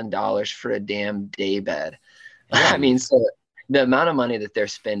 $5,000 for a damn day bed. I mean, so the amount of money that they're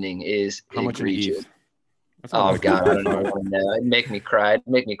spending is How much an egregious. ETH? That's a Oh low God, I don't $5. even want to know. It'd make me cry. It'd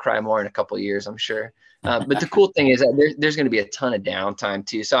make me cry more in a couple of years, I'm sure. But the cool thing is that there's going to be a ton of downtime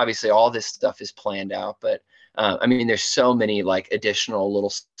too. So obviously all this stuff is planned out, but I mean, there's so many like additional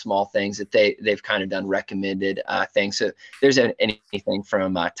little small things that they've kind of done recommended things. So there's anything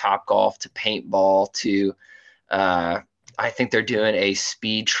from Top Golf to paintball to I think they're doing a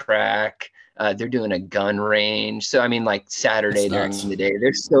speed track. They're doing a gun range. So I mean, like Saturday That's during nuts. the day,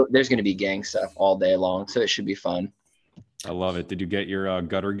 there's going to be gang stuff all day long. So it should be fun. I love it. Did you get your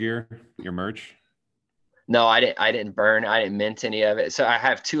gutter gear, your merch? No, I didn't burn. I didn't mint any of it. So I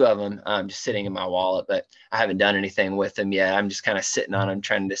have 2 of them just sitting in my wallet, but I haven't done anything with them yet. I'm just kind of sitting on them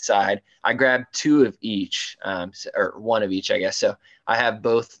trying to decide. I grabbed 2 of each, or 1 of each, I guess. So I have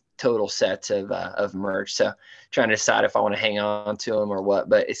both total sets of merch. So trying to decide if I want to hang on to them or what.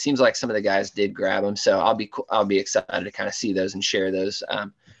 But it seems like some of the guys did grab them. So I'll be excited to kind of see those and share those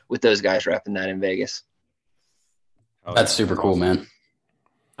with those guys repping that in Vegas. Oh, That's yeah, super cool, awesome. man.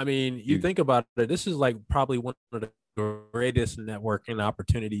 I mean, you think about it, this is like probably one of the greatest networking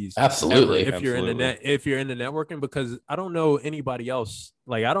opportunities Absolutely. ever if you're in the Absolutely. if you're into networking, because I don't know anybody else.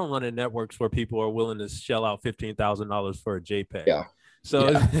 Like, I don't run in networks where people are willing to shell out $15,000 for a JPEG. Yeah. So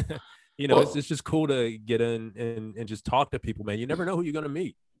you know, Well- it's just cool to get in and just talk to people, man. You never know who you're gonna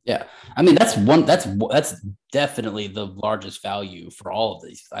meet. Yeah, I mean that's definitely the largest value for all of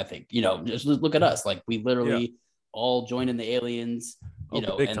these. I think, you know, just look at us. Like, we literally all joined in the aliens, you Oh,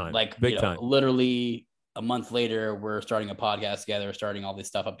 know, big and time, like, big you know, time. literally a month later, we're starting a podcast together, starting all this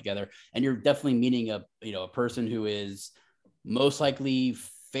stuff up together, and you're definitely meeting a person who is most likely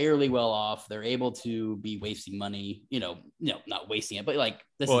fairly well off. They're able to be wasting money, not wasting it, but like,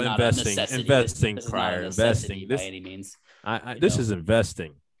 this Well, is not investing- a necessity. investing This is not a prior, necessity investing. by This- any means. This know. is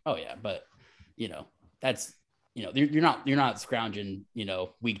investing. Oh yeah, but that's you're not scrounging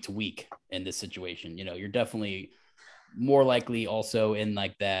week to week in this situation. You're definitely more likely also in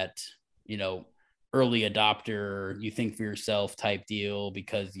like that early adopter, you think for yourself type deal,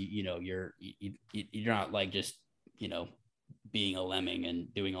 because you're not like just being a lemming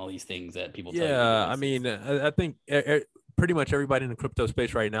and doing all these things that people tell you to do. Yeah, I mean, I think pretty much everybody in the crypto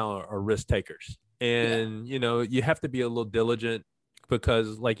space right now are risk takers, and you have to be a little diligent,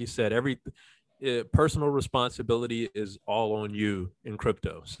 because, like you said, every personal responsibility is all on you in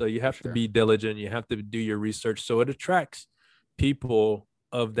crypto. So you have to be diligent. You have to do your research, so it attracts people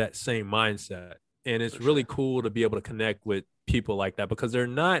of that same mindset. And it's really cool to be able to connect with people like that, because they're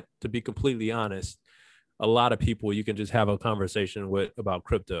not, to be completely honest, a lot of people you can just have a conversation with about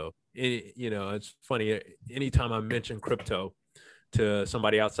crypto. It's funny. Anytime I mention crypto to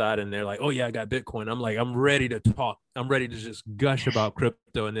somebody outside and they're like, oh yeah, I got Bitcoin, I'm like, I'm ready to talk. I'm ready to just gush about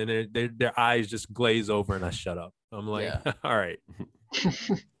crypto. And then their eyes just glaze over and I shut up. I'm like, all right.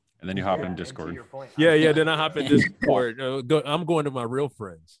 And then you hop in Discord. Yeah. Then I hop in Discord. I'm going to my real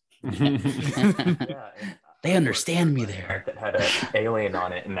friends. They understand me there. That had an alien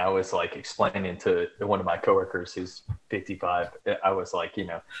on it, and I was like explaining to one of my coworkers who's 55. I was like,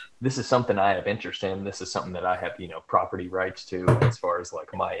 this is something I have interest in. This is something that I have, property rights to, as far as like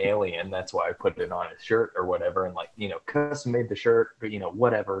my alien. That's why I put it on his shirt or whatever, and like, custom made the shirt,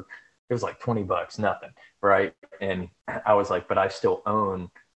 whatever. It was like $20, nothing, right? And I was like, but I still own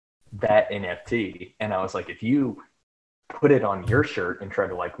that NFT. And I was like, if you put it on your shirt and try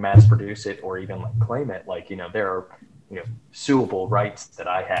to like mass produce it or even like claim it, like, there are, suable rights that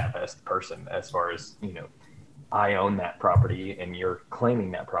I have as the person, as far as, I own that property and you're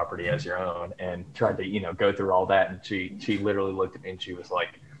claiming that property as your own, and tried to, go through all that. And she literally looked at me and she was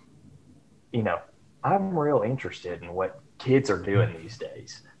like, I'm real interested in what kids are doing these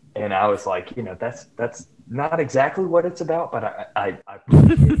days. And I was like, that's not exactly what it's about, but I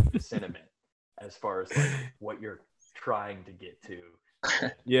appreciate the sentiment as far as like what you're trying to get to.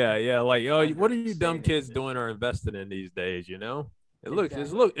 Yeah. Like, oh, what are you dumb kids doing or investing in these days? It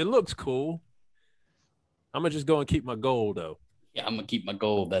looks cool. I'm gonna just go and keep my gold though. Yeah, I'm gonna keep my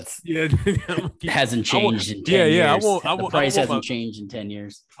gold. That's Hasn't changed in 10 years. The price hasn't changed in 10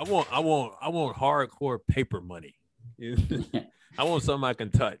 years. I want hardcore paper money. I want something I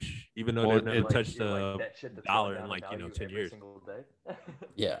can touch, even though they've never touched a dollar in 10 years.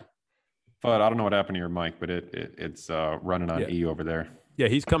 Yeah. But I don't know what happened to your mic, but it's running on E over there. Yeah,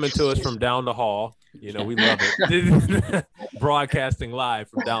 he's coming to us from down the hall. We love it. Broadcasting live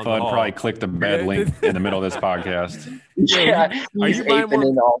from down the hall. Probably clicked a bad link in the middle of this podcast. Yeah, he's aping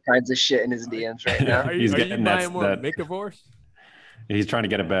into all kinds of shit in his DMs right now. Are you buying more Make-A-Force? He's trying to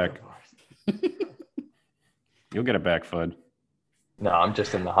get it back. You'll get it back, Fudd. No, I'm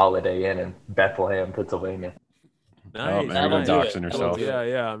just in the Holiday Inn in Bethlehem, Pennsylvania. Nice. Oh, man, you're doxing yourself.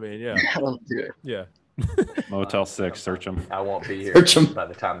 Yeah. I mean, yeah. That'll do it. Yeah. Motel 6, search them. I won't be here by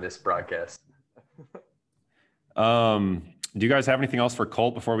the time this broadcast. Do you guys have anything else for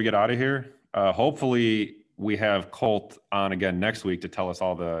Colt before we get out of here? Hopefully we have Colt on again next week to tell us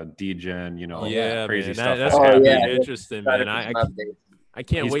all the degen, crazy stuff. That's gonna be interesting, man. I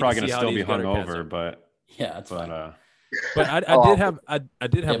can't He's wait. Probably to see gonna still be hungover, but yeah, but I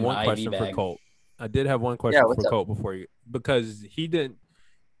did have one question for Colt. I did have one question for Colt before you, because he didn't.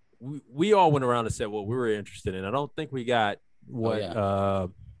 We all went around and said what we were interested in. I don't think we got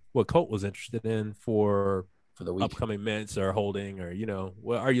what Colt was interested in for the week. Upcoming mints or holding, or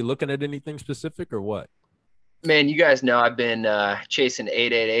are you looking at anything specific or what? Man, you guys know I've been chasing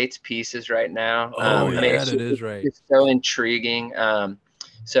 888's pieces right now. That is right. It's so intriguing.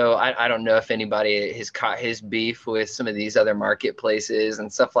 So I don't know if anybody has caught his beef with some of these other marketplaces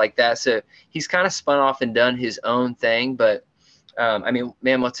and stuff like that. So he's kind of spun off and done his own thing. But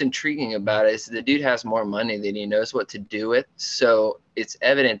man, what's intriguing about it is the dude has more money than he knows what to do with. So it's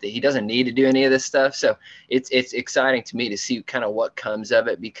evident that he doesn't need to do any of this stuff. So it's exciting to me to see kind of what comes of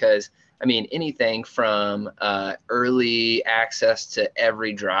it, because anything from early access to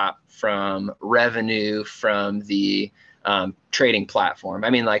every drop, from revenue from the trading platform.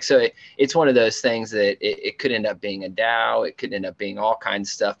 So it's one of those things that it could end up being a DAO. It could end up being all kinds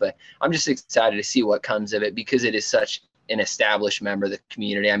of stuff, but I'm just excited to see what comes of it, because it is such an established member of the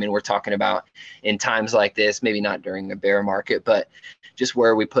community. We're talking about in times like this, maybe not during a bear market, but just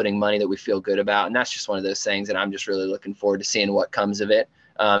where are we putting money that we feel good about? And that's just one of those things that I'm just really looking forward to seeing what comes of it.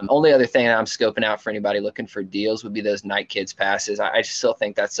 Only other thing I'm scoping out for anybody looking for deals would be those Night Kids passes. I just still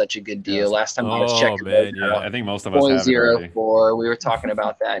think that's such a good deal. Last time I was checking, I think most of us have it already. 0.04. We were talking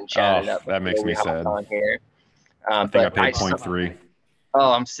about that and chatted up. That makes me sad. On here. I think I paid 0.3.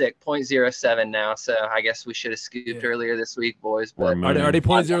 Oh, I'm sick. 0.07 now. So I guess we should have scooped earlier this week, boys. But are they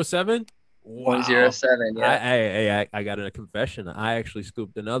 0.07? Wow. 0.07. Yeah. I got a confession. I actually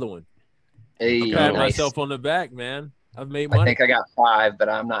scooped another one. Hey, pat myself on the back, man. I've made money. I think I got 5, but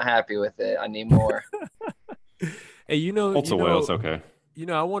I'm not happy with it. I need more. Hey, Colt's a whale. It's okay.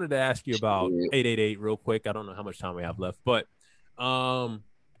 I wanted to ask you about 888 real quick. I don't know how much time we have left, but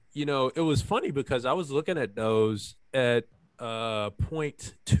it was funny because I was looking at those at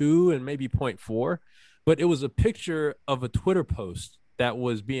 0.2 and maybe 0.4, but it was a picture of a Twitter post that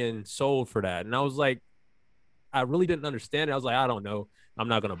was being sold for that, and I was like, I really didn't understand it. I was like, I don't know, I'm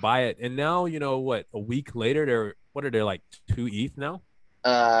not gonna buy it. And now, a week later, they're like 2 ETH now.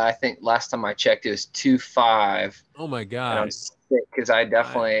 I think last time I checked, it was 2.5. Oh my god! And I'm sick because I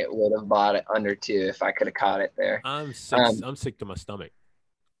definitely would have bought it under 2 if I could have caught it there. I'm sick. I'm sick to my stomach.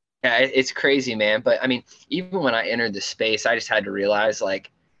 Yeah, it's crazy, man. But even when I entered the space, I just had to realize,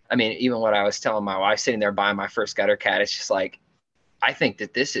 even what I was telling my wife sitting there buying my first gutter cat, it's just like, I think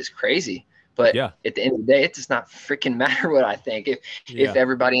that this is crazy. But at the end of the day, it does not freaking matter what I think. If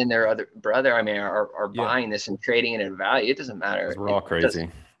everybody and their other brother, are buying this and trading it at value, it doesn't matter. We're all crazy.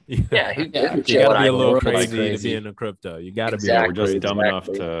 Yeah, you got to be a little crazy to be in the crypto. You got to be. We're just dumb enough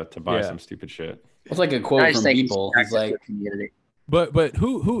to buy some stupid shit. It's like a quote from people. He's like, but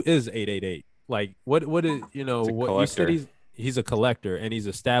who is 888? Like what is what you said? He's a collector and he's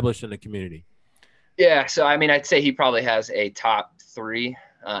established in the community. Yeah, so I'd say he probably has a top 3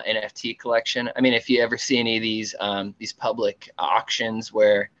 NFT collection. I mean, if you ever see any of these public auctions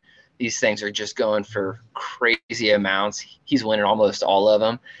where these things are just going for crazy amounts, he's winning almost all of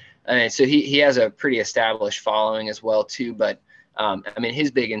them. And so he has a pretty established following as well too. But I mean, his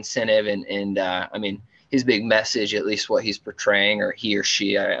big incentive and I mean, his big message, at least what he's portraying, or he or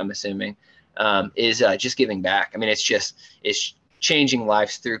she, I'm assuming, is just giving back. I mean, it's changing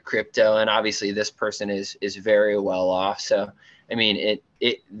lives through crypto, and obviously this person is very well off. So I mean,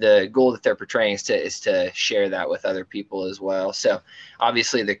 the goal that they're portraying is to share that with other people as well. So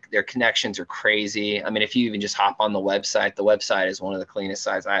obviously their connections are crazy. I mean, if you even just hop on the website is one of the cleanest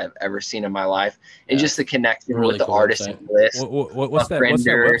sites I have ever seen in my life. And just the connection really with the cool artisan website. list, What's that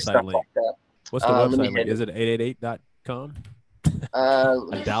website link? like that. What's the website link? hit Is it 888.com? Let I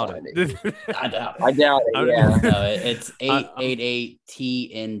me doubt find it. I doubt it. I doubt it. Yeah. No, it's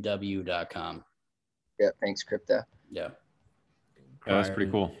 888tnw.com. Yeah. Thanks, crypto. Yeah. Yeah, that's pretty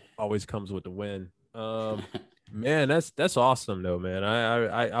cool. Always comes with the win. Man, that's awesome though, man.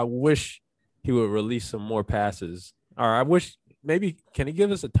 I wish he would release some more passes. Or I wish maybe can he give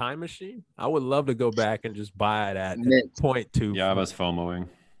us a time machine? I would love to go back and just buy it at Mint. 0.2. Yeah, I was FOMOing.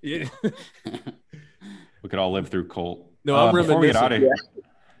 Yeah. We could all live through Colt. No, I'm before we get reminiscing. out of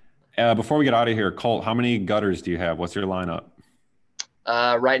here. Before we get out of here, Colt, how many gutters do you have? What's your lineup?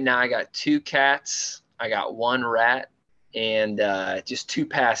 Right now I got 2 cats, I got 1 rat, and just 2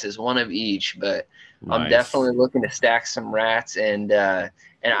 passes, 1 of each. But I'm Nice. definitely looking to stack some rats, and I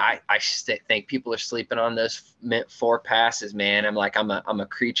think people are sleeping on those mint 4 passes, man. I'm a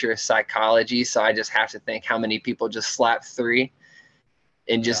creature of psychology, so I just have to think how many people just slapped 3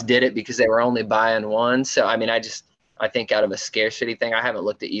 and just did it because they were only buying 1. So I mean, I think out of a scarcity thing, I haven't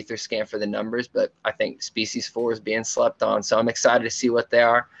looked at Etherscan for the numbers, but I think species 4 is being slept on. So I'm excited to see what they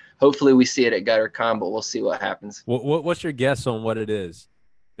are. Hopefully we see it at GutterCon, but we'll see what happens. What's your guess on what it is?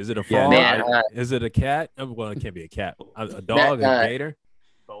 Is it a frog? man, is it a cat? Well, it can't be a cat. A dog, a gator?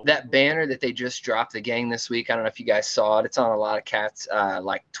 That banner that they just dropped, the gang this week, I don't know if you guys saw it. It's on a lot of cats,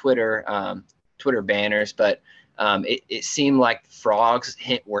 like Twitter banners, but it seemed like frogs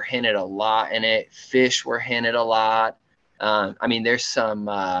were hinted a lot in it. Fish were hinted a lot. I mean,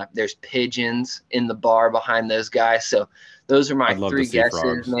 there's pigeons in the bar behind those guys. So those are my I'd love to 3 see guesses,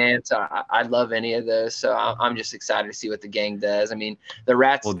 frogs. man. So I'd love any of those. So I'm just excited to see what the gang does. I mean, the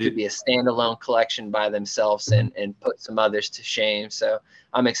rats could be a standalone collection by themselves and put some others to shame. So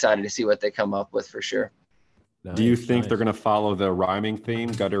I'm excited to see what they come up with for sure. Do you think they're going to follow the rhyming theme?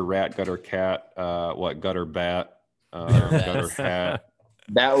 Gutter rat, gutter cat, gutter bat, gutter hat.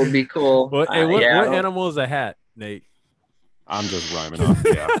 That would be cool. What animal is a hat, Nate? I'm just rhyming off.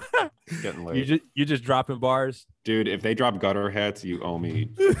 Yeah, it's getting late. You just dropping bars, Dude, if they drop gutter hats, you owe me.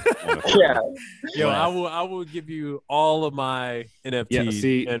 Yeah. Yo, I will give you all of my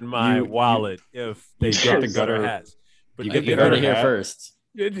NFTs and my wallet if they you drop get the gutter hats. But you You get the heard gutter it here hat, first.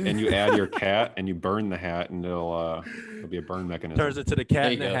 and you add your cat, and you burn the hat, and it'll be a burn mechanism. turns it to the cat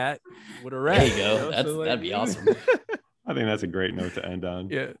There in you the go. hat with a rat. There you go. know? That's So, like- that'd be awesome. I think that's a great note to end on.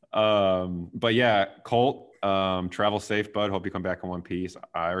 Yeah. But yeah, Colt, travel safe, bud. Hope you come back in one piece.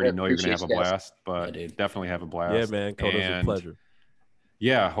 I already Yeah, know you're gonna have a appreciate you guys. blast, but Yeah, dude. definitely have a blast. Yeah, man. Colt, it was a And pleasure.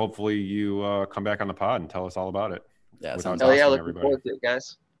 Yeah, hopefully you come back on the pod and tell us all about it. Yeah, Without sounds Oh yeah, Awesome, looking everybody. forward to it,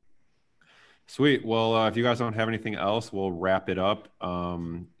 guys. Sweet. Well, if you guys don't have anything else, we'll wrap it up.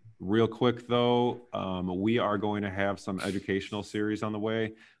 Real quick though, we are going to have some educational series on the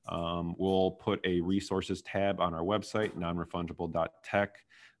way. We'll put a resources tab on our website, nonrefungible.tech.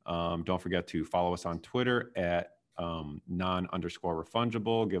 Don't forget to follow us on Twitter at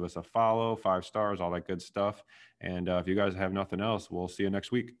non_refungible. Give us a follow, 5 stars, all that good stuff. And if you guys have nothing else, we'll see you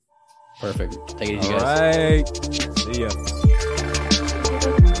next week. perfect. Take it easy, All guys. right. See ya.